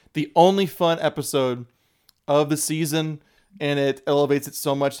the only fun episode of the season, and it elevates it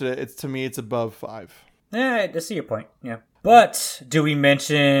so much that to me it's above 5. Yeah, I see your point. Yeah. But do we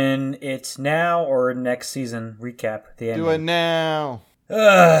mention it now or next season recap? The ending? Do it now.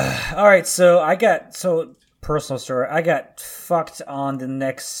 All right, so personal story. I got fucked on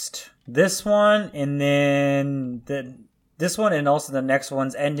this one, and then the this one and also the next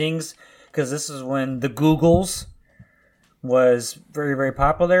one's endings, because this is when the Googles was very, very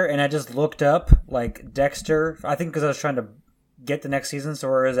popular, and I just looked up like Dexter. I think because I was trying to get the next season, so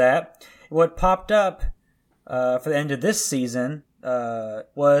where it was at. What popped up for the end of this season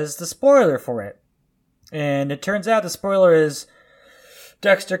was the spoiler for it, and it turns out the spoiler is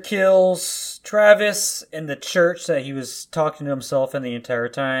Dexter kills Travis in the church that he was talking to himself in the entire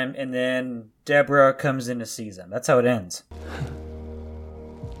time, and then Deborah comes into season. That's how it ends.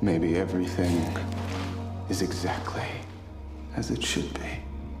 Maybe everything is exactly as it should be.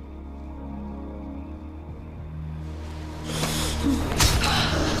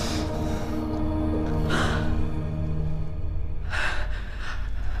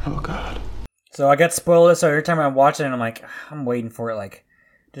 Oh, God. So I got spoiled, so every time I'm watching it, I'm like, I'm waiting for it, like,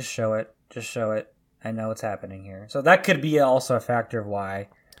 just show it. Just show it. I know what's happening here. So that could be also a factor of why.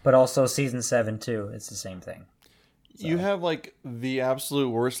 But also season 7 too. It's the same thing. So. You have like the absolute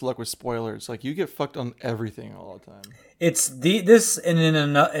worst luck with spoilers. Like you get fucked on everything all the time. It's this and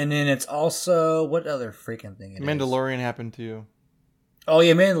then it's also what other freaking thing it Mandalorian happened to you. Oh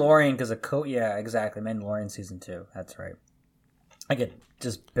yeah, Mandalorian because yeah, exactly. Mandalorian season 2. That's right. I get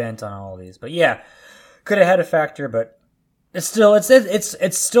just bent on all of these. But yeah, could have had a factor, but it's still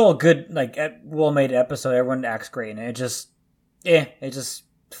a good, like, well made episode. Everyone acts great, and it just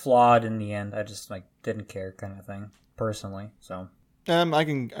flawed in the end. I just like didn't care, kind of thing, personally. So I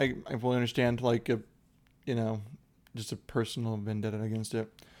fully understand, like, just a personal vendetta against it.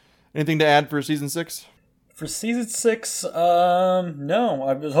 Anything to add for season 6? For season 6, no.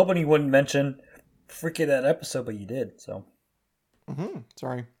 I was hoping you wouldn't mention freaking that episode, but you did. So,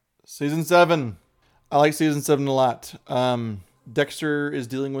 sorry. Season 7. I like season 7 a lot. Dexter is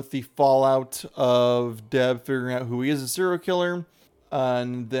dealing with the fallout of Deb figuring out who he is, a serial killer.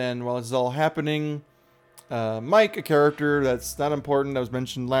 And then while this is all happening, Mike, a character that's not important, that was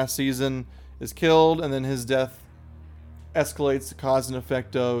mentioned last season, is killed. And then his death escalates the cause and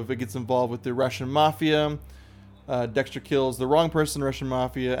effect of it gets involved with the Russian mafia. Dexter kills the wrong person in the Russian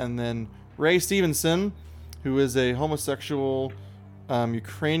mafia. And then Ray Stevenson, who is a homosexual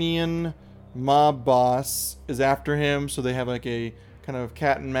Ukrainian mob boss, is after him, so they have like a kind of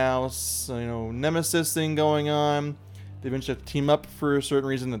cat and mouse, nemesis thing going on. They eventually have to team up for a certain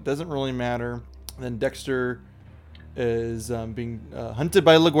reason that doesn't really matter. And then Dexter is being hunted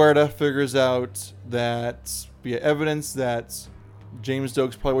by LaGuardia, figures out that via evidence that James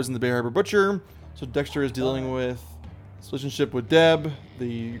Stokes probably wasn't the Bay Harbor Butcher. So Dexter is dealing with his relationship with Deb, the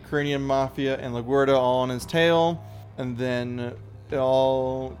Ukrainian mafia, and LaGuardia all on his tail. And then it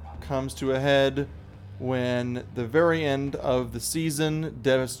all comes to a head when the very end of the season,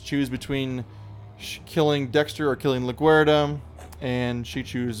 Deb has to choose between killing Dexter or killing LaGuardia, and she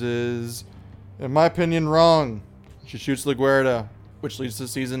chooses, in my opinion, wrong. She shoots LaGuardia, which leads to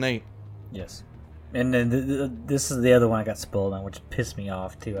season 8. Yes. And then this is the other one I got spoiled on, which pissed me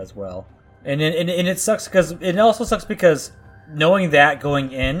off too as well. And it sucks because it also sucks because knowing that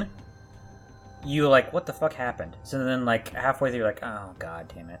going in, you like, what the fuck happened? So then like halfway through you're like, oh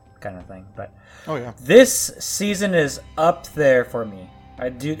god damn it, kind of thing. But oh yeah, this season is up there for me. I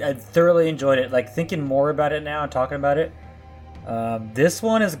thoroughly enjoyed it. Like thinking more about it now and talking about it. This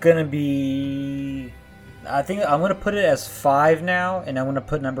one is gonna be, I think I'm gonna put it as 5 now, and I'm gonna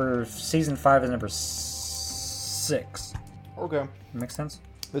put season 5 as number 6. Okay, makes sense.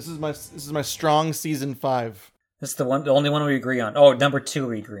 This is my strong season 5. This is the only one we agree on. Oh, number 2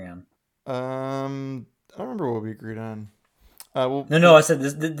 we agree on. I don't remember what we agreed on. No, I said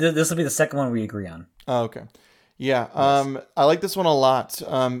this will be the second one we agree on. Oh, okay. Yeah. Yes. I like this one a lot.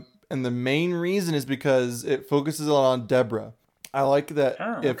 And the main reason is because it focuses a lot on Deborah. I like that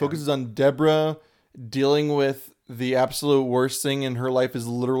it focuses on Deborah dealing with the absolute worst thing in her life is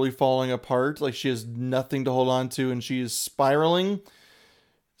literally falling apart. Like she has nothing to hold on to, and she is spiraling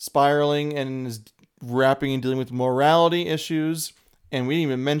and is wrapping and dealing with morality issues. And we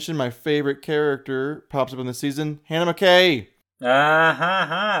didn't even mention my favorite character pops up in the season, Hannah McKay.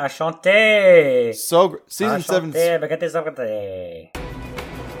 Enchanté. So season 7. Do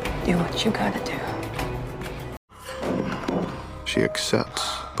what you gotta do. She accepts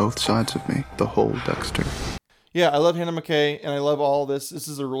both sides of me, the whole Dexter. Yeah, I love Hannah McKay, and I love all this. This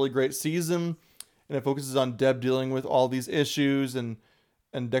is a really great season, and it focuses on Deb dealing with all these issues, and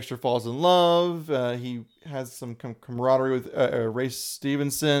Dexter falls in love. He has some camaraderie with Ray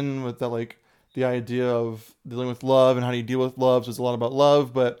Stevenson, with that, like, the idea of dealing with love and how do you deal with love. So it's a lot about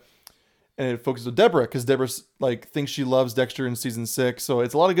love, and it focuses on Deborah because Deborah like thinks she loves Dexter in season 6. So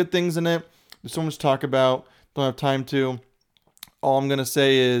it's a lot of good things in it. There's so much to talk about. Don't have time to. All I'm gonna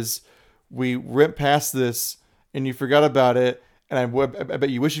say is we rip past this and you forgot about it, and I bet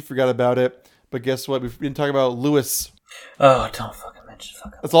you wish you forgot about it. But guess what? We didn't talk about Lewis. Oh, don't fucking mention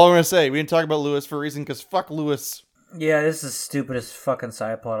fucking. That's all I'm gonna say. We didn't talk about Lewis for a reason, because fuck Lewis. Yeah, this is the stupidest fucking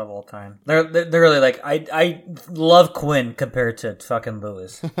side plot of all time. They're really like, I love Quinn compared to fucking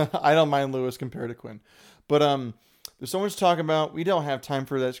Lewis. I don't mind Lewis compared to Quinn. But there's so much to talk about. We don't have time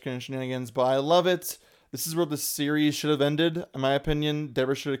for that kind of shenanigans, but I love it. This is where the series should have ended, in my opinion.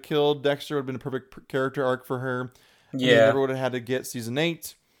 Deborah should have killed Dexter. It would have been a perfect character arc for her. Yeah. They never would have had to get season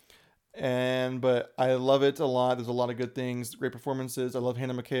 8. But I love it a lot. There's a lot of good things, great performances. I love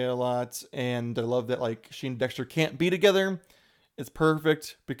Hannah McKay a lot, and I love that like she and Dexter can't be together. It's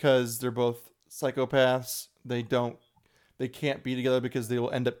perfect because they're both psychopaths. They can't be together because they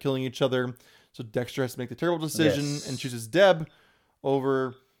will end up killing each other. So Dexter has to make the terrible decision and chooses Deb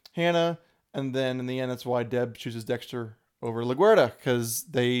over Hannah, and then in the end, that's why Deb chooses Dexter over LaGuardia, because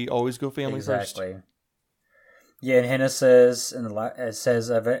they always go family first. Yeah, and Hannah says,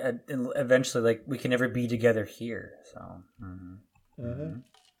 eventually, like, we can never be together here. So, And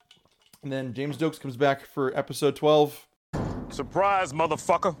then James Dokes comes back for episode 12. Surprise,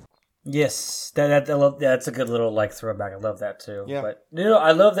 motherfucker! Yes, I love that. That's a good little like throwback. I love that too. Yeah. But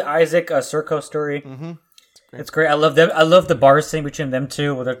I love the Isaac Serco story. Mm-hmm. It's great. I love them. I love the bar scene between them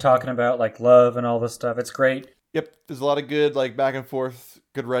two, where they're talking about like love and all this stuff. It's great. Yep, there's a lot of good like back and forth,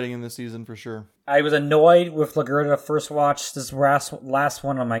 good writing in this season for sure. I was annoyed with LaGuardia first watch. This last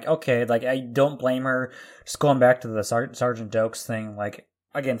one, I'm like, okay, like I don't blame her. Just going back to the Sergeant Dokes thing, like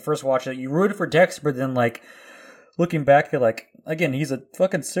again, first watch it, you rooted for Dexter, but then like looking back, you're like, again, he's a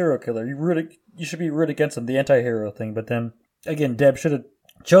fucking serial killer. You should be rooted against him, the anti-hero thing. But then again, Deb should have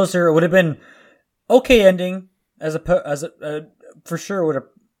chose her. It would have been okay ending for sure would have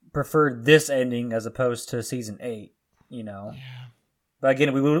preferred this ending as opposed to season 8. Yeah. But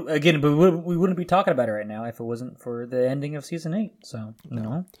again, we wouldn't be talking about it right now if it wasn't for the ending of season 8. So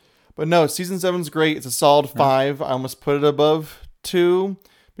know. But no, season 7's great. It's a solid 5. I almost put it above 2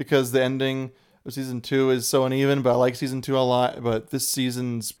 because the ending of season 2 is so uneven. But I like season 2 a lot. But this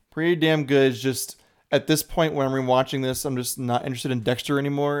season's pretty damn good. It's just at this point when I'm rewatching this, I'm just not interested in Dexter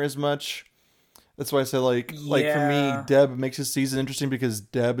anymore as much. That's why I say like for me, Deb makes this season interesting because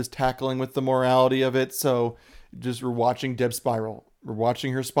Deb is tackling with the morality of it. So just we're watching Deb spiral. We're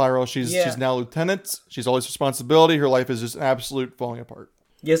watching her spiral. She's now lieutenant. She's all this responsibility. Her life is just absolute falling apart.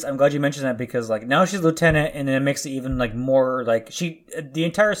 Yes, I'm glad you mentioned that because like now she's lieutenant, and then it makes it even like more like the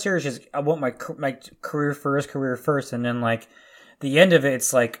entire series is I want my career first, and then like the end of it,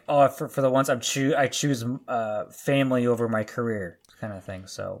 it's like for the once I choose family over my career kind of thing.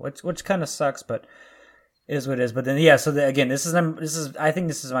 So which kind of sucks, but it is what it is. But then again, this is I think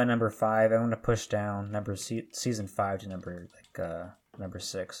this is my number 5. I'm going to push down season 5 to number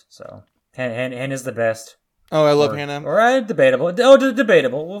 6. So Hannah's the best. Oh, I love Hannah. Or debatable. Oh,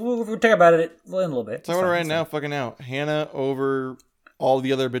 debatable. We'll talk about it in a little bit. Talk about it right now. Fucking out. Hannah over all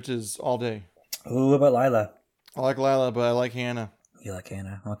the other bitches all day. Ooh, what about Lila? I like Lila, but I like Hannah. You like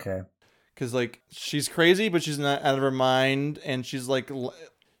Hannah? Okay. Because like she's crazy, but she's not out of her mind, and she's like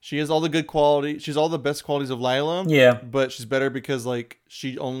she has all the good quality. She's all the best qualities of Lila. Yeah. But she's better because like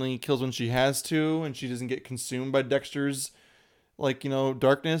she only kills when she has to, and she doesn't get consumed by Dexter's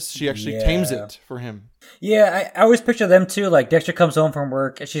darkness. She actually tames it for him. Yeah, I always picture them too. Like Dexter comes home from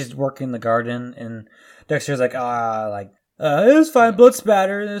work, and she's working in the garden, and Dexter's like, it was fine, blood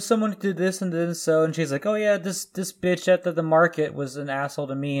spatter. There's someone who did this and then so, and she's like, oh yeah, this bitch at the market was an asshole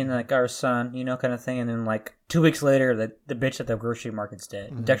to me and like our son, kind of thing. And then like 2 weeks later, the bitch at the grocery market's dead.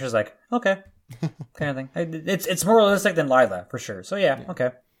 Mm-hmm. And Dexter's like, okay, kind of thing. It's more realistic than Lila for sure. So yeah. Okay.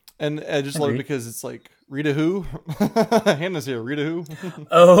 And I just love it because it's like Rita who? Hannah's here. Rita who?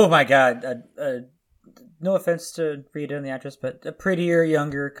 Oh my god. No offense to Rita and the actress, but a prettier,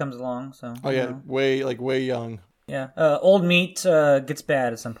 younger comes along. So. Oh yeah, way young. Yeah, old meat gets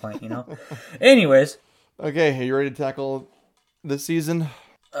bad at some point, Anyways. Okay, are you ready to tackle this season?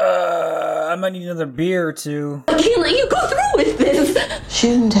 I might need another beer or two. I can't let you go through with this.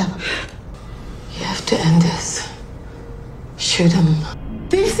 Shoot him, Deb. You have to end this. Shoot him.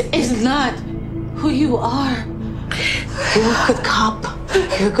 This is not who you are. You're a good cop.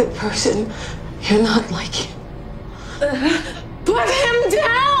 You're a good person. You're not like him. Put him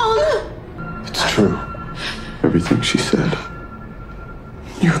down! It's true. Everything she said.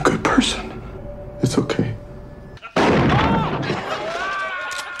 You're a good person. It's okay.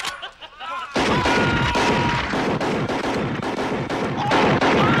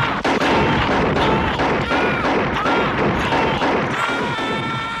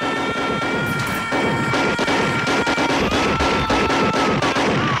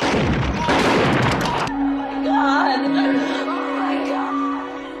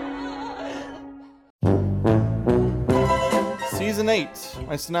 8.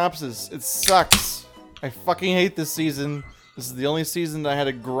 My synopsis. It sucks. I fucking hate this season. This is the only season that I had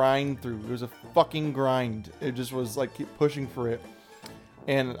to grind through. It was a fucking grind. It just was like keep pushing for it.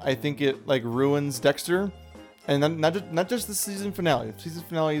 And I think it like ruins Dexter. And not just the season finale. Season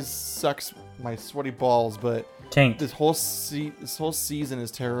finale sucks my sweaty balls, but Taint. This whole season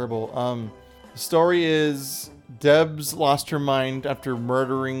is terrible. The story is Deb's lost her mind after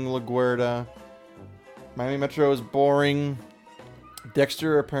murdering LaGuardia. Miami Metro is boring.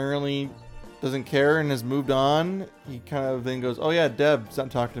 Dexter apparently doesn't care and has moved on. He kind of then goes, oh yeah, Deb's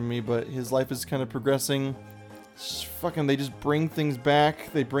not talking to me, but his life is kind of progressing. They just bring things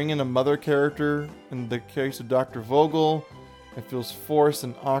back. They bring in a mother character in the case of Dr. Vogel. It feels forced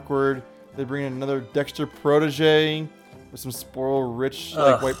and awkward. They bring in another Dexter protege with some spoiled rich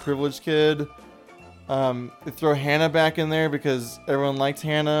white privileged kid. They throw Hannah back in there because everyone liked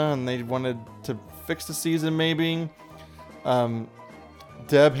Hannah and they wanted to fix the season maybe.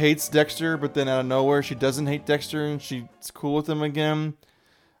 Deb hates Dexter, but then out of nowhere she doesn't hate Dexter and she's cool with him again.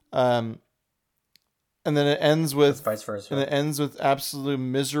 And then it ends with vice versa. And it ends with absolute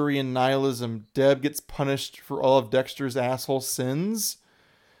misery and nihilism. Deb gets punished for all of Dexter's asshole sins.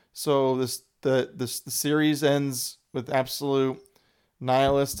 So the series ends with absolute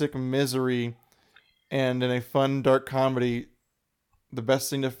nihilistic misery, and in a fun dark comedy, the best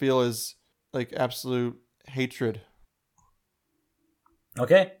thing to feel is like absolute hatred.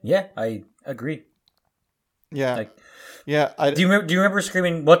 Okay, yeah, I agree. Yeah, do you remember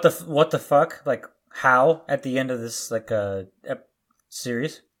screaming what the fuck, like how at the end of this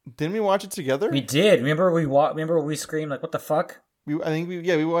series? Didn't we watch it together? We did. Remember we screamed like what the fuck? We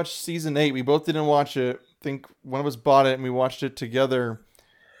watched season 8. We both didn't watch it. I think one of us bought it and we watched it together.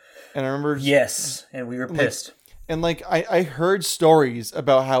 And I remember and we were pissed. I heard stories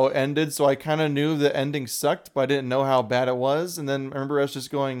about how it ended, so I kind of knew the ending sucked, but I didn't know how bad it was. And then I remember us just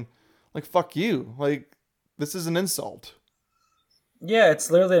going, like, fuck you. Like, this is an insult. Yeah,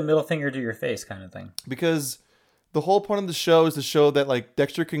 it's literally a middle finger to your face kind of thing. Because the whole point of the show is to show that, like,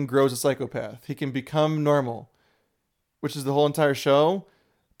 Dexter can grow as a psychopath. He can become normal, which is the whole entire show.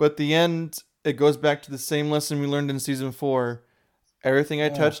 But at the end, it goes back to the same lesson we learned in season 4. Everything I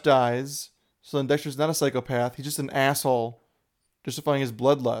touch dies. So then Dexter's not a psychopath. He's just an asshole justifying his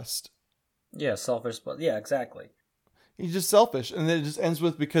bloodlust. Yeah, selfish. Yeah, exactly. He's just selfish. And then it just ends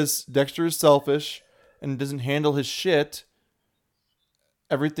with because Dexter is selfish and doesn't handle his shit,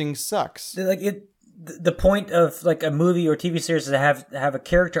 everything sucks. The point of like a movie or TV series is to have a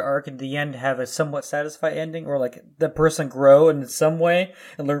character arc and at the end have a somewhat satisfying ending, or like the person grow in some way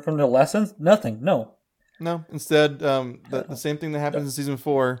and learn from their lessons. Nothing. No. Instead, the same thing that happens in season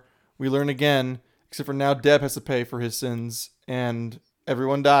 4, we learn again, except for now Deb has to pay for his sins and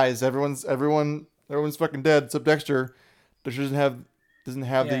everyone dies. Everyone's fucking dead except Dexter. Dexter doesn't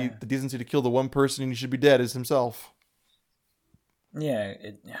have the decency to kill the one person he should be dead as himself. Yeah,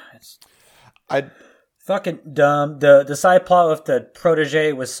 it's fucking dumb. The side plot with the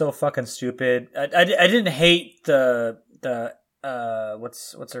protege was so fucking stupid. I didn't hate the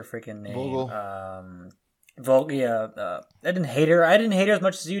what's her freaking name? Vogel. Yeah, I didn't hate her. I didn't hate her as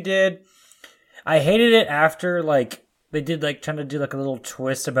much as you did. I hated it after like they did like trying to do like a little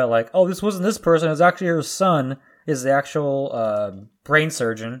twist about like, oh, this wasn't this person. It was actually her son. Is the actual brain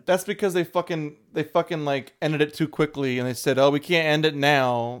surgeon. That's because they fucking like ended it too quickly and they said, oh, we can't end it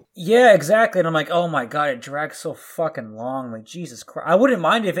now. Yeah, exactly. And I'm like, oh my god, it drags so fucking long. Like, Jesus Christ. I wouldn't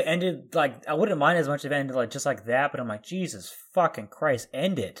mind if it ended like, I wouldn't mind as much if it ended like just like that, but I'm like, Jesus fucking Christ,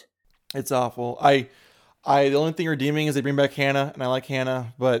 end it. It's awful. The only thing redeeming is they bring back Hannah, and I like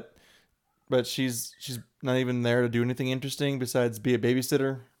Hannah, but she's not even there to do anything interesting besides be a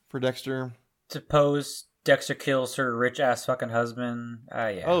babysitter for Dexter. Suppose Dexter kills her rich ass fucking husband.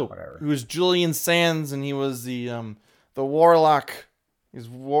 Whatever. He was Julian Sands, and he was the Warlock. He's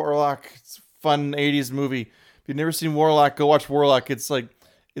Warlock. It's a fun 80s movie. If you've never seen Warlock, go watch Warlock. It's like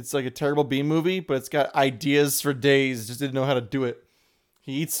a terrible B movie, but it's got ideas for days. Just didn't know how to do it.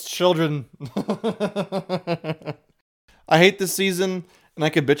 He eats children. I hate this season, and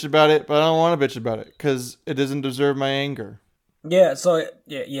I could bitch about it, but I don't want to bitch about it because it doesn't deserve my anger. Yeah. So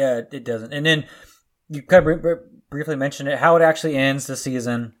yeah, it doesn't. And then you kind of briefly mentioned it, how it actually ends the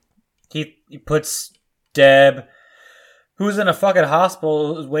season. He puts Deb, who's in a fucking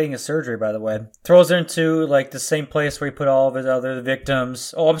hospital, who's waiting a surgery, by the way, throws her into like the same place where he put all of his other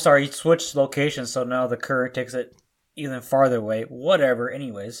victims. Oh, I'm sorry, he switched locations, so now the current takes it even farther away. Whatever,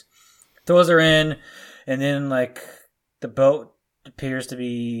 anyways. Throws her in, and then like the boat appears to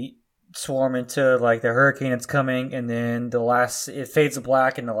be swarming to like the hurricane that's coming, and then it fades to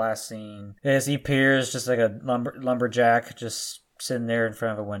black in the last scene as he appears just like a lumberjack just sitting there in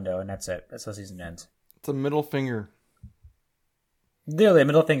front of a window, and that's it. That's how the season ends. It's a middle finger. Literally a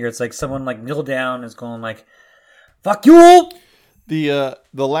middle finger. It's like someone like kneel down is going like, "Fuck you!" The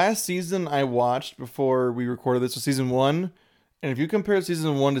last season I watched before we recorded this was season 1, and if you compare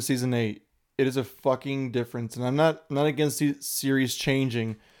season 1 to season 8, it is a fucking difference. And I'm not against the series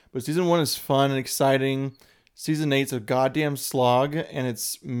changing, but season 1 is fun and exciting. Season 8's a goddamn slog, and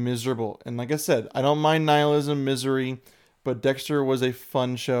it's miserable. And like I said, I don't mind nihilism, misery, but Dexter was a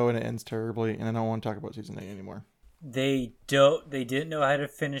fun show, and it ends terribly, and I don't want to talk about season 8 anymore. They didn't know how to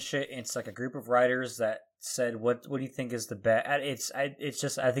finish it. It's like a group of writers that said, "What do you think is the best?" I think it's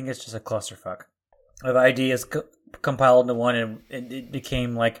just a clusterfuck of ideas compiled into one, and it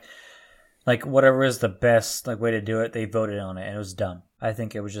became like whatever is the best like way to do it. They voted on it, and it was dumb. I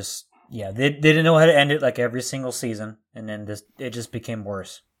think it was just they didn't know how to end it like every single season, and then it just became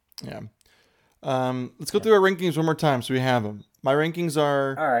worse. Yeah. Let's go through our rankings one more time so we have them. My rankings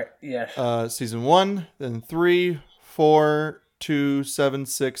are all right. Yeah. Season 1, then 3, 4, 2, 7,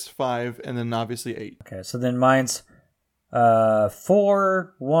 6, 5, and then obviously 8. Okay, so then mine's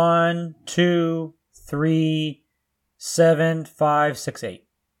 4, 1, 2, 3, 7, 5, 6, 8.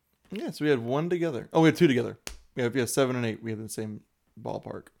 Yeah, so we had 1 together. Oh, we had 2 together. We have 7 and 8. We have the same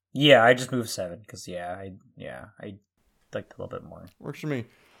ballpark. Yeah, I just moved 7 because I liked a little bit more. Works for me.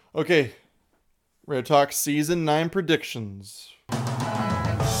 Okay, we're gonna talk season 9 predictions. Hey,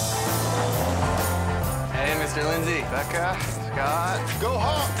 Mr. Lindsay. Becca, Scott. Go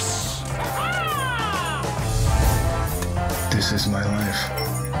Hawks! This is my life.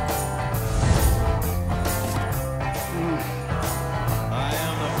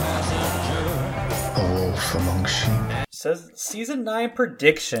 A wolf among sheep. Says season 9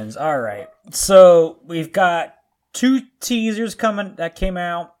 predictions. All right. So we've got 2 teasers that came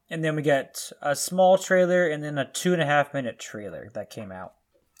out, and then we got a small trailer and then a 2.5-minute trailer that came out.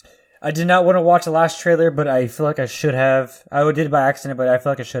 I did not want to watch the last trailer, but I feel like I should have. I did it by accident, but I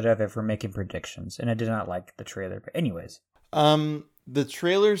feel like I should have if we're making predictions, and I did not like the trailer. But anyways. The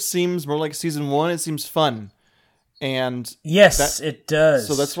trailer seems more like season 1. It seems fun. And yes, it does.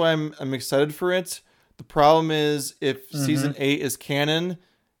 So that's why I'm excited for it. The problem is if season 8 is canon,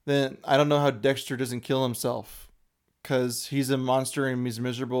 then I don't know how Dexter doesn't kill himself, because he's a monster and he's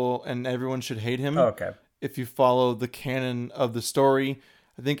miserable and everyone should hate him. Oh, okay. If you follow the canon of the story,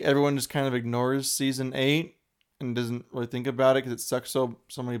 I think everyone just kind of ignores season 8 and doesn't really think about it because it sucks so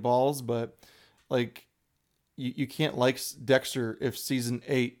many balls. But like, you can't like Dexter if season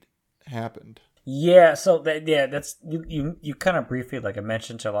 8 happened. Yeah, so that's you kind of briefly like I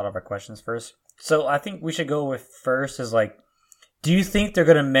mentioned to a lot of our questions first. So I think we should go with first is like, do you think they're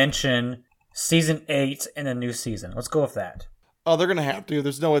gonna mention season 8 in a new season? Let's go with that. Oh, they're gonna have to.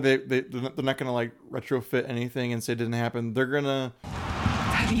 There's no way they're not gonna like retrofit anything and say it didn't happen. They're gonna.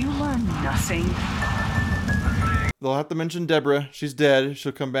 Have you learned nothing? They'll have to mention Deborah. She's dead.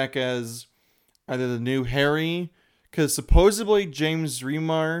 She'll come back as either the new Harry, because supposedly James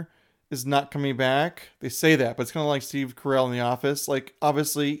Remar is not coming back. They say that, but it's kind of like Steve Carell in The Office. Like,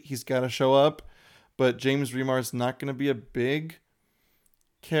 obviously, he's got to show up, but James Remar is not going to be a big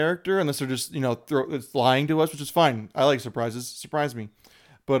character unless they're just, it's lying to us, which is fine. I like surprises. Surprise me.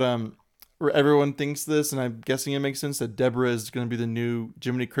 But everyone thinks this, and I'm guessing it makes sense that Deborah is going to be the new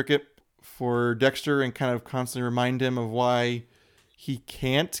Jiminy Cricket for Dexter and kind of constantly remind him of why he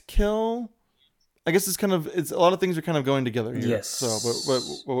can't kill. I guess it's a lot of things are kind of going together here. Yes. So,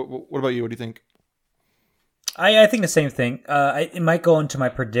 what about you? What do you think? I think the same thing. It might go into my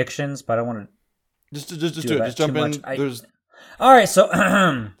predictions, but I don't want to just do it. Just jump in. There's all right. So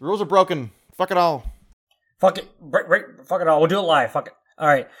the rules are broken. Fuck it all. Fuck it. Fuck it all. We'll do it live. Fuck it. All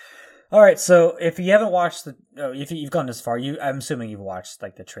right. So if you haven't watched if you've gone this far, I'm assuming you've watched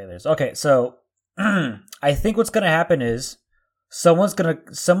like the trailers. Okay. So I think what's gonna happen is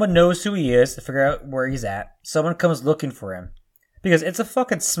someone knows who he is to figure out where he's at. Someone comes looking for him because it's a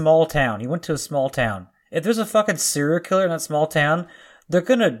fucking small town. He went to a small town. If there's a fucking serial killer in that small town, they're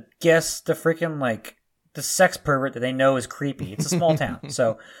gonna guess the freaking like the sex pervert that they know is creepy. It's a small town.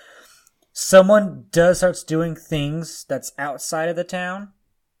 So someone starts doing things that's outside of the town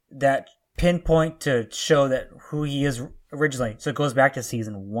that pinpoint to show that who he is originally. So it goes back to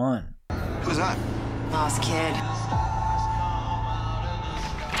season 1. Who's that? Boss kid.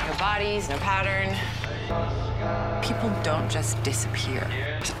 No bodies, no pattern. People don't just disappear.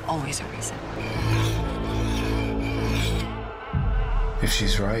 There's always a reason. If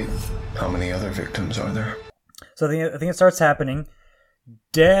she's right, how many other victims are there? So I think it starts happening.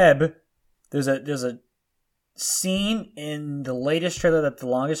 Deb, there's a scene in the latest trailer, the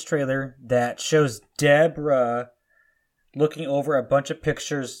longest trailer, that shows Deborah looking over a bunch of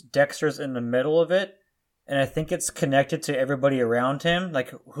pictures. Dexter's in the middle of it, and I think it's connected to everybody around him.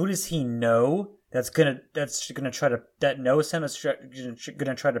 Like, who does he know that knows him? That's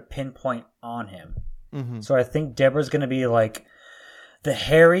gonna try to pinpoint on him. Mm-hmm. So I think Deborah's gonna be like the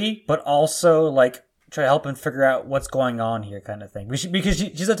Harry, but also like try to help him figure out what's going on here, kind of thing. Because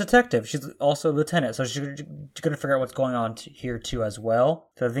she's a detective. She's also a lieutenant, so she's gonna figure out what's going on here too as well.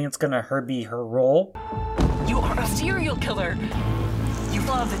 So I think it's gonna be her role. You are a serial killer. You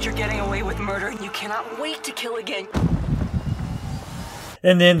love that you're getting away with murder, and you cannot wait to kill again.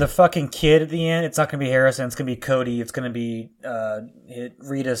 And then the fucking kid at the end, it's not gonna be Harrison. It's gonna be Cody. It's gonna be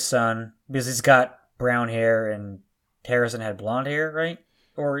Rita's son, because he's got brown hair and Harrison had blonde hair, right?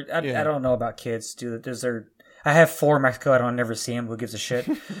 Or I don't know about kids. I have 4 in Mexico. I don't never see him. Who gives a shit?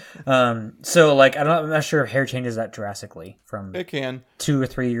 So like I'm not sure if hair changes that drastically from it can 2 or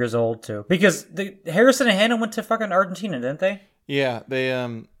 3 years old to, because Harrison and Hannah went to fucking Argentina, didn't they? Yeah, they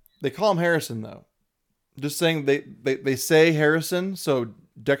call him Harrison though. Just saying they say Harrison, so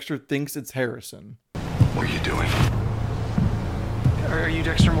Dexter thinks it's Harrison. What are you doing? Are you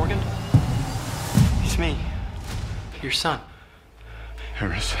Dexter Morgan? It's me, your son.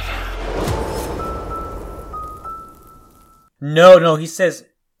 Harrison. No, he says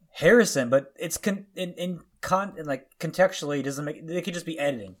Harrison, but it's contextually it doesn't make. It could just be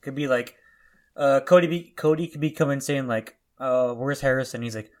editing. Could be like Cody could be coming saying like, where's Harrison?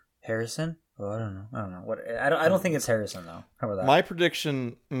 He's like, Harrison? Well, I don't know. What I don't think it's Harrison though. How about that? My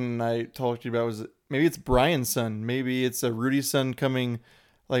prediction I talked to you about was maybe it's Brian's son. Maybe it's a Rudy's son coming.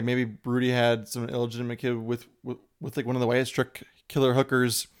 Like maybe Rudy had some illegitimate kid with like one of the White Truck Killer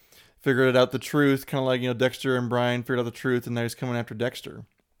hookers, figured out the truth, kind of like Dexter and Brian figured out the truth, and now he's coming after Dexter.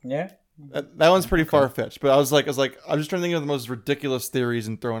 Yeah, that one's pretty far fetched. But I was like, I'm just trying to think of the most ridiculous theories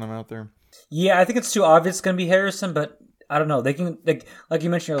and throwing them out there. Yeah, I think it's too obvious it's gonna be Harrison, but I don't know. They can like you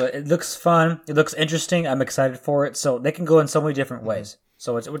mentioned earlier, it looks fun, it looks interesting. I'm excited for it, so they can go in so many different ways.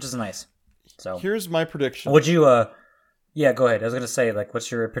 So which is nice. So here's my prediction. Would you Yeah, go ahead. I was going to say, like, what's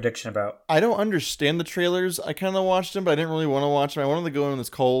your prediction about? I don't understand the trailers. I kind of watched them, but I didn't really want to watch them. I wanted to go in this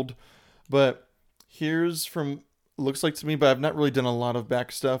cold. But here's from, looks like to me, but I've not really done a lot of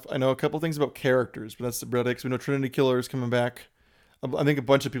back stuff. I know a couple things about characters, but that's about it, because we know Trinity Killer is coming back. I think a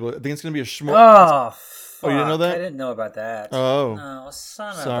bunch of people, I think it's going to be a schmo. Oh, fuck. Oh, you didn't know that? I didn't know about that. Oh.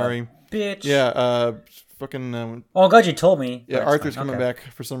 Son of Sorry. a bitch. Yeah, fucking... well, I'm glad you told me. Yeah, Arthur's coming back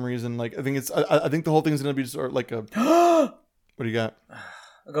for some reason. Like, I think the whole thing's going to be just like a... What do you got?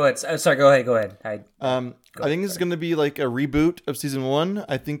 Go ahead. Sorry, go ahead. I think it's going to be like a reboot of season 1.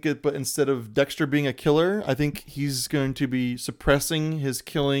 I think but instead of Dexter being a killer, I think he's going to be suppressing his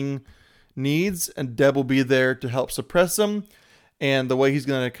killing needs, and Deb will be there to help suppress them. And the way he's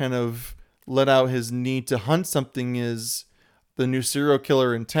going to kind of let out his need to hunt something is the new serial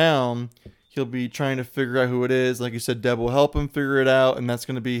killer in town. He'll be trying to figure out who it is. Like you said, Deb will help him figure it out, and that's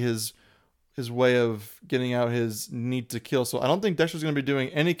going to be his way of getting out his need to kill. So I don't think Dexter's going to be doing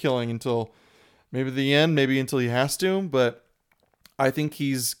any killing until maybe the end, maybe until he has to, but I think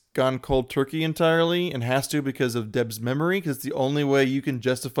he's gone cold turkey entirely and has to because of Deb's memory, because it's the only way you can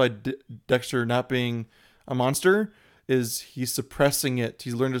justify Dexter not being a monster is he's suppressing it.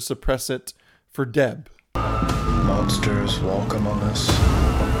 He's learned to suppress it for Deb. Monsters walk among us.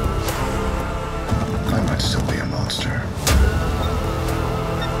 I might still be a monster,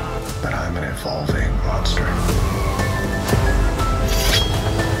 but I'm an evolving monster.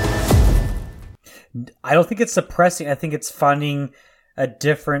 I don't think it's suppressing. I think it's finding a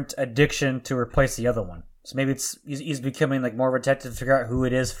different addiction to replace the other one. So maybe he's becoming like more of a detective to figure out who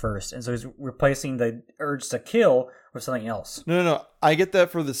it is first, and so he's replacing the urge to kill with something else. No. I get that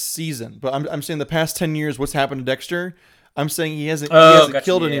for the season, but I'm saying the past 10 years, what's happened to Dexter? I'm saying he hasn't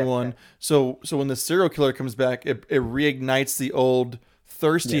killed anyone. Yeah. So when the serial killer comes back, it reignites the old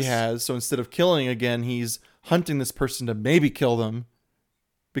thirst he has. So instead of killing again, he's hunting this person to maybe kill them.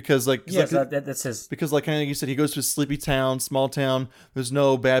 Because that's his. Because like kind of you said, he goes to a sleepy town, small town. There's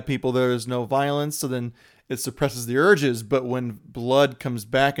no bad people there. There's no violence. So then it suppresses the urges. But when blood comes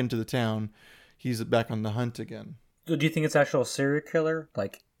back into the town, he's back on the hunt again. So do you think it's actual serial killer,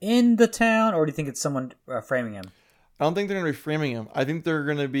 like in the town, or do you think it's someone framing him? I don't think they're going to be framing him. I think they're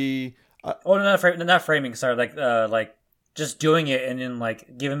going to be. Not framing. Sorry, like just doing it and then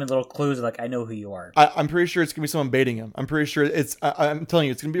like give him little clues like I know who you are. I'm pretty sure it's gonna be someone baiting him. I'm pretty sure it's. I'm telling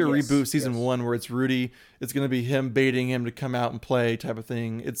you, it's gonna be a reboot season 1 where it's Rudy. It's gonna be him baiting him to come out and play type of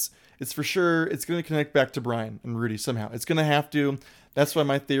thing. It's for sure. It's gonna connect back to Brian and Rudy somehow. It's gonna have to. That's why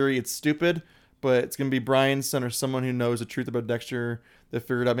my theory. It's stupid, but it's gonna be Brian's son or someone who knows the truth about Dexter that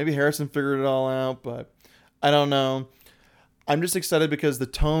figured it out. Maybe Harrison figured it all out, but I don't know. I'm just excited because the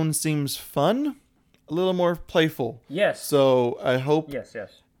tone seems fun, a little more playful. Yes. So I hope. Yes.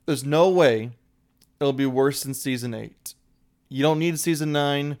 There's no way it'll be worse than season 8. You don't need season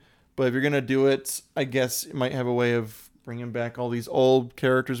 9, but if you're gonna do it, I guess it might have a way of bringing back all these old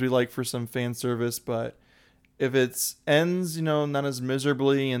characters we like for some fan service. But if it ends, not as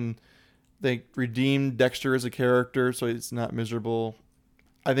miserably, and they redeem Dexter as a character, so it's not miserable,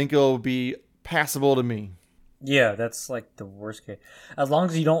 I think it'll be passable to me. Yeah, that's like the worst case. As long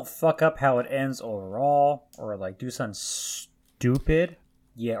as you don't fuck up how it ends overall, or like do something stupid.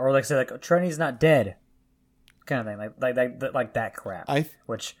 Yeah, or like say like Trinity's not dead, kind of thing, like that crap. I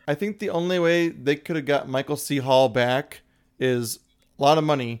think the only way they could have got Michael C. Hall back is a lot of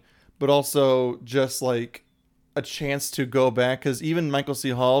money, but also just like a chance to go back, because even Michael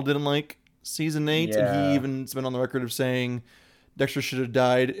C. Hall didn't like season 8, and he even's been on the record of saying Dexter should have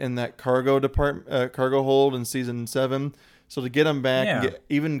died in that cargo hold in season 7. So to get him back,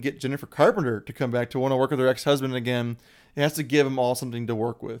 and get Jennifer Carpenter to come back to want to work with her ex-husband again, it has to give them all something to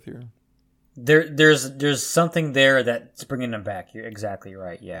work with here. There's something there that's bringing them back. You're exactly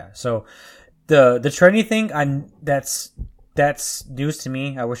right. Yeah. So the Trinity thing, that's news to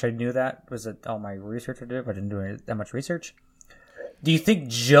me. I wish I knew that. Was it all my research I did? I didn't do that much research. Do you think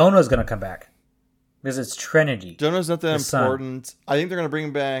Jonah's gonna come back? Because it's Trinity. Jonah's not that important. Son. I think they're gonna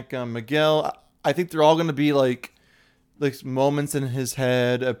bring back Miguel. I think they're all gonna be like moments in his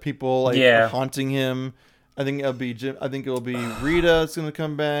head of people haunting him. I think it'll be Jim. I think it'll be Rita that's going to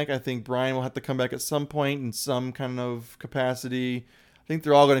come back. I think Brian will have to come back at some point in some kind of capacity. I think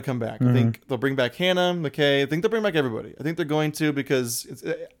they're all going to come back. I think they'll bring back Hannah, McKay. I think they'll bring back everybody. I think they're going to, because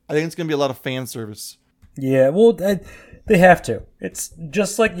I think it's going to be a lot of fan service. Yeah, well, they have to. It's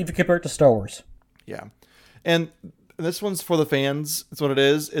just like if you compare it to Star Wars. Yeah, and this one's for the fans. That's what it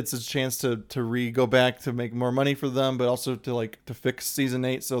is. It's a chance to go back to make more money for them, but also to fix season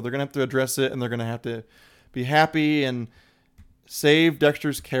 8. So they're going to have to address it, and they're going to have to be happy and save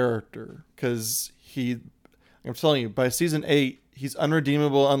Dexter's character, because I'm telling you, by season 8, he's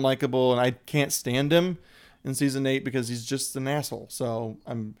unredeemable, unlikable, and I can't stand him in season 8 because he's just an asshole. So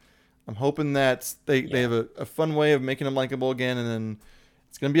I'm hoping that they have a fun way of making him likable again, and then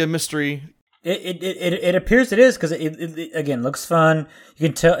it's going to be a mystery. It appears it is, because it again looks fun. You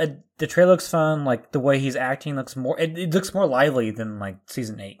can tell the trailer looks fun. Like the way he's acting looks more. It looks more lively than like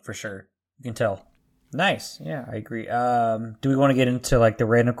season 8 for sure. You can tell. Nice. Yeah, I agree. Do we want to get into like the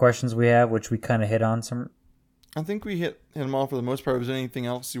random questions we have, which we kind of hit on some? I think we hit them all for the most part. Was there anything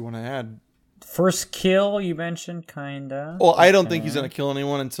else you want to add? First kill you mentioned, kinda. Well, I don't think he's gonna kill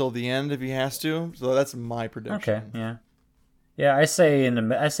anyone until the end if he has to. So that's my prediction. Okay. Yeah. Yeah, I say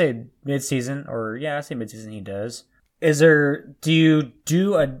mid-season, I say mid-season he does. Do you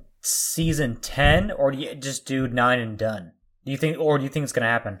do a season 10, or do you just do 9 and done? Do you think it's gonna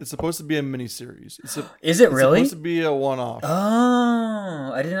happen? It's supposed to be a miniseries. Is it really? It's supposed to be a one-off.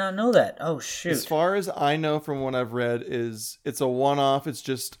 Oh, I did not know that. Oh shoot! As far as I know from what I've read, it's a one-off. It's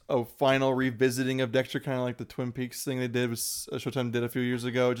just a final revisiting of Dexter, kind of like the Twin Peaks thing they did with Showtime did a few years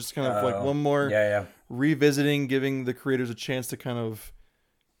ago. Just kind of like one more revisiting, giving the creators a chance to kind of,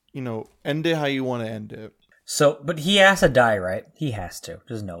 end it how you want to end it. So, but he has to die, right? He has to.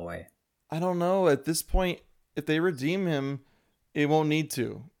 There's no way. I don't know. At this point, if they redeem him, it won't need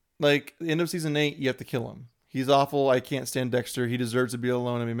to. Like, the end of season 8, you have to kill him. He's awful. I can't stand Dexter. He deserves to be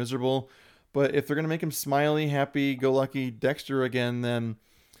alone and be miserable. But if they're going to make him smiley, happy, go lucky Dexter again, then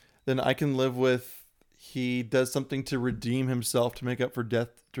I can live with he does something to redeem himself to make up for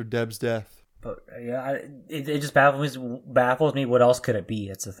Deb's death. But yeah, it just baffles me. What else could it be?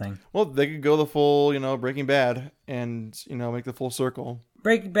 That's the thing. Well, they could go the full, Breaking Bad and, make the full circle.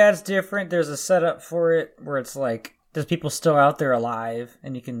 Breaking Bad's different. There's a setup for it where it's like there's people still out there alive,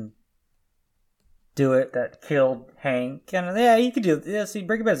 and you can do it. That killed Hank, kind of. Yeah, you could do it. Yeah, see,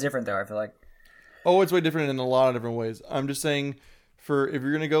 Breaking Bad's different though. I feel like. Oh, it's way different in a lot of different ways. I'm just saying, if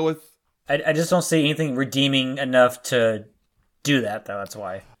you're gonna go with, I just don't see anything redeeming enough to do that though. That's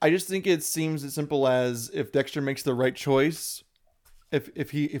why. I just think it seems as simple as if Dexter makes the right choice,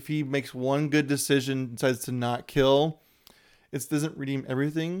 if he makes one good decision, decides to not kill. It doesn't redeem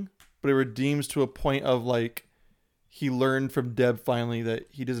everything, but it redeems to a point of like he learned from Deb finally that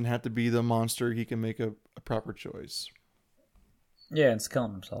he doesn't have to be the monster. He can make a proper choice. Yeah, it's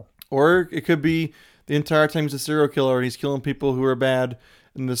killing himself. Or it could be the entire time he's a serial killer and he's killing people who are bad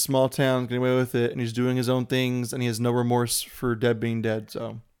in this small town, getting away with it, and he's doing his own things and he has no remorse for Deb being dead.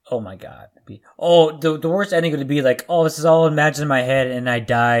 So. Oh my God! The worst ending would be like, this is all imagined in my head, and I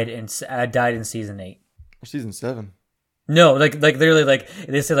died in season 8 or season 7. No, like literally, like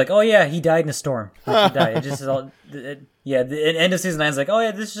they say, like, oh yeah, he died in a storm. Like, he died. It just is all. Yeah, the end of season 9 is like, oh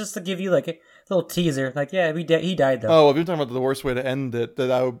yeah, this is just to give you like a little teaser. Like, yeah, he died though. Oh, if you're talking about the worst way to end it,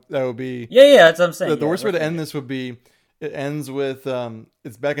 that would be. Yeah, that's what I'm saying. The worst way to end this would be, it ends with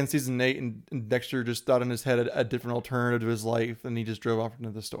it's back in season 8, and Dexter just thought in his head a different alternative to his life, and he just drove off into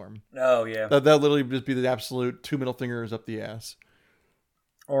the storm. Oh yeah, that literally just be the absolute 2 middle fingers up the ass.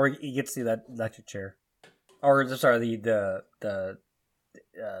 Or he gets to that electric chair, or sorry, the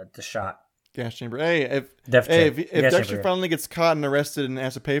shot. Gas chamber. Hey, if Gas Dexter chamber, finally gets caught and arrested and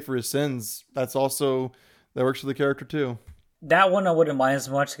has to pay for his sins, that works for the character too. That one I wouldn't mind as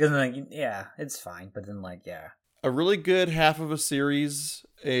much because yeah, it's fine. But then a really good half of a series,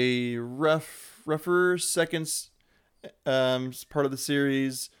 a rougher second part of the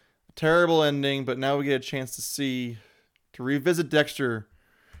series, a terrible ending, but now we get a chance to revisit Dexter.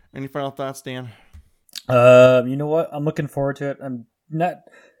 Any final thoughts, Dan? You know what? I'm looking forward to it.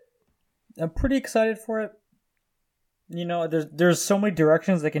 I'm pretty excited for it. You know, there's so many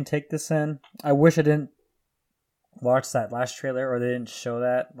directions they can take this in. I wish I didn't watch that last trailer, or they didn't show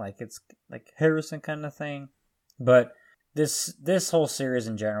that. Like, it's like Harrison kind of thing. But this whole series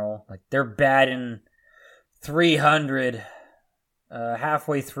in general, like, they're batting 300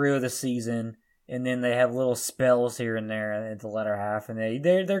 halfway through the season, and then they have little spells here and there at the latter half, and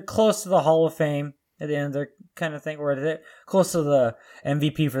they're close to the Hall of Fame at the end of their kind of thing, or they're close to the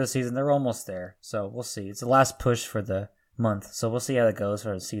MVP for the season. They're almost there, so we'll see. It's the last push for the month, so we'll see how that goes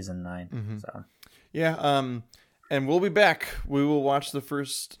for season 9. Mm-hmm. So, yeah, and we'll be back. We will watch the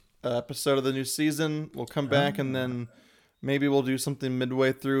first episode of the new season. We'll come back, and then maybe we'll do something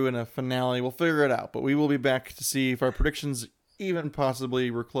midway through in a finale. We'll figure it out, but we will be back to see if our predictions even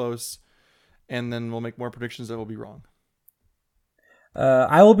possibly were close, and then we'll make more predictions that will be wrong.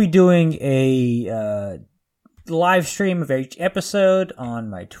 I will be doing a live stream of each episode on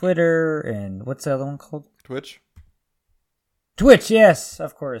my Twitter and what's the other one called? Twitch, yes,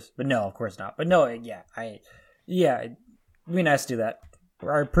 of course. But no, of course not. But no, it'd be nice to do that.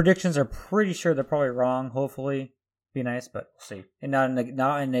 Our predictions are pretty sure they're probably wrong. Hopefully, be nice, but we'll see, and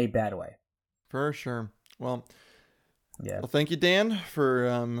not in a bad way. For sure. Well, yeah. Well, thank you, Dan,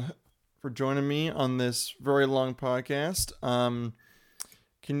 for joining me on this very long podcast.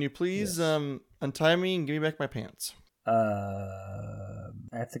 Can you please untie me and give me back my pants? I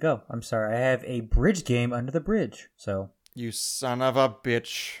have to go. I'm sorry. I have a bridge game under the bridge. So you son of a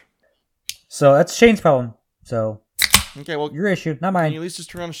bitch. So that's Shane's problem. So okay, well, your issue, not mine. Can you at least just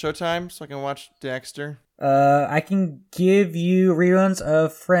turn on Showtime so I can watch Dexter? I can give you reruns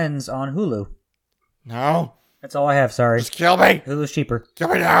of Friends on Hulu. No. That's all I have. Sorry. Just kill me. Hulu's cheaper. Kill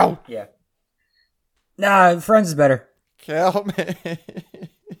me now. Yeah. Nah, Friends is better. Kill me.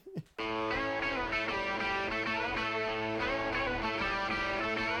 No.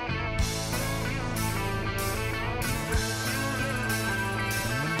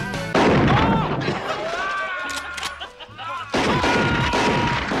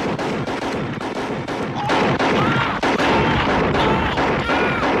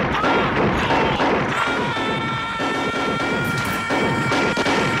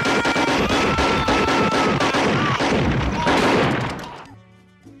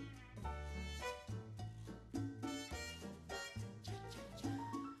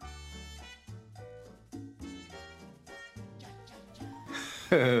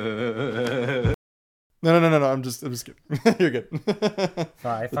 I'm just kidding. You're good.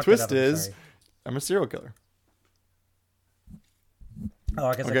 The twist is, I'm a serial killer. Oh,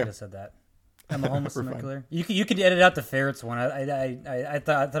 I guess I could have said that. I'm a homeless serial killer. You could edit out the ferrets one. I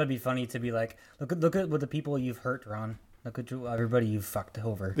thought it'd be funny to be like, look at what the people you've hurt, Ron. Look at everybody you've fucked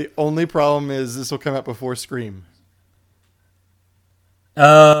over. The only problem is this will come out before Scream.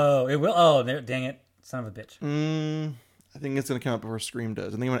 Oh, it will. Oh, dang it, son of a bitch. I think it's gonna come out before Scream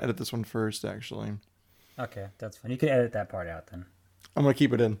does. I think I'm gonna edit this one first, actually. Okay, that's fine. You can edit that part out then. I'm gonna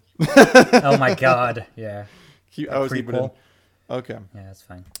keep it in. Oh my god, yeah. I always keep it in. Okay. Yeah, that's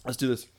fine. Let's do this.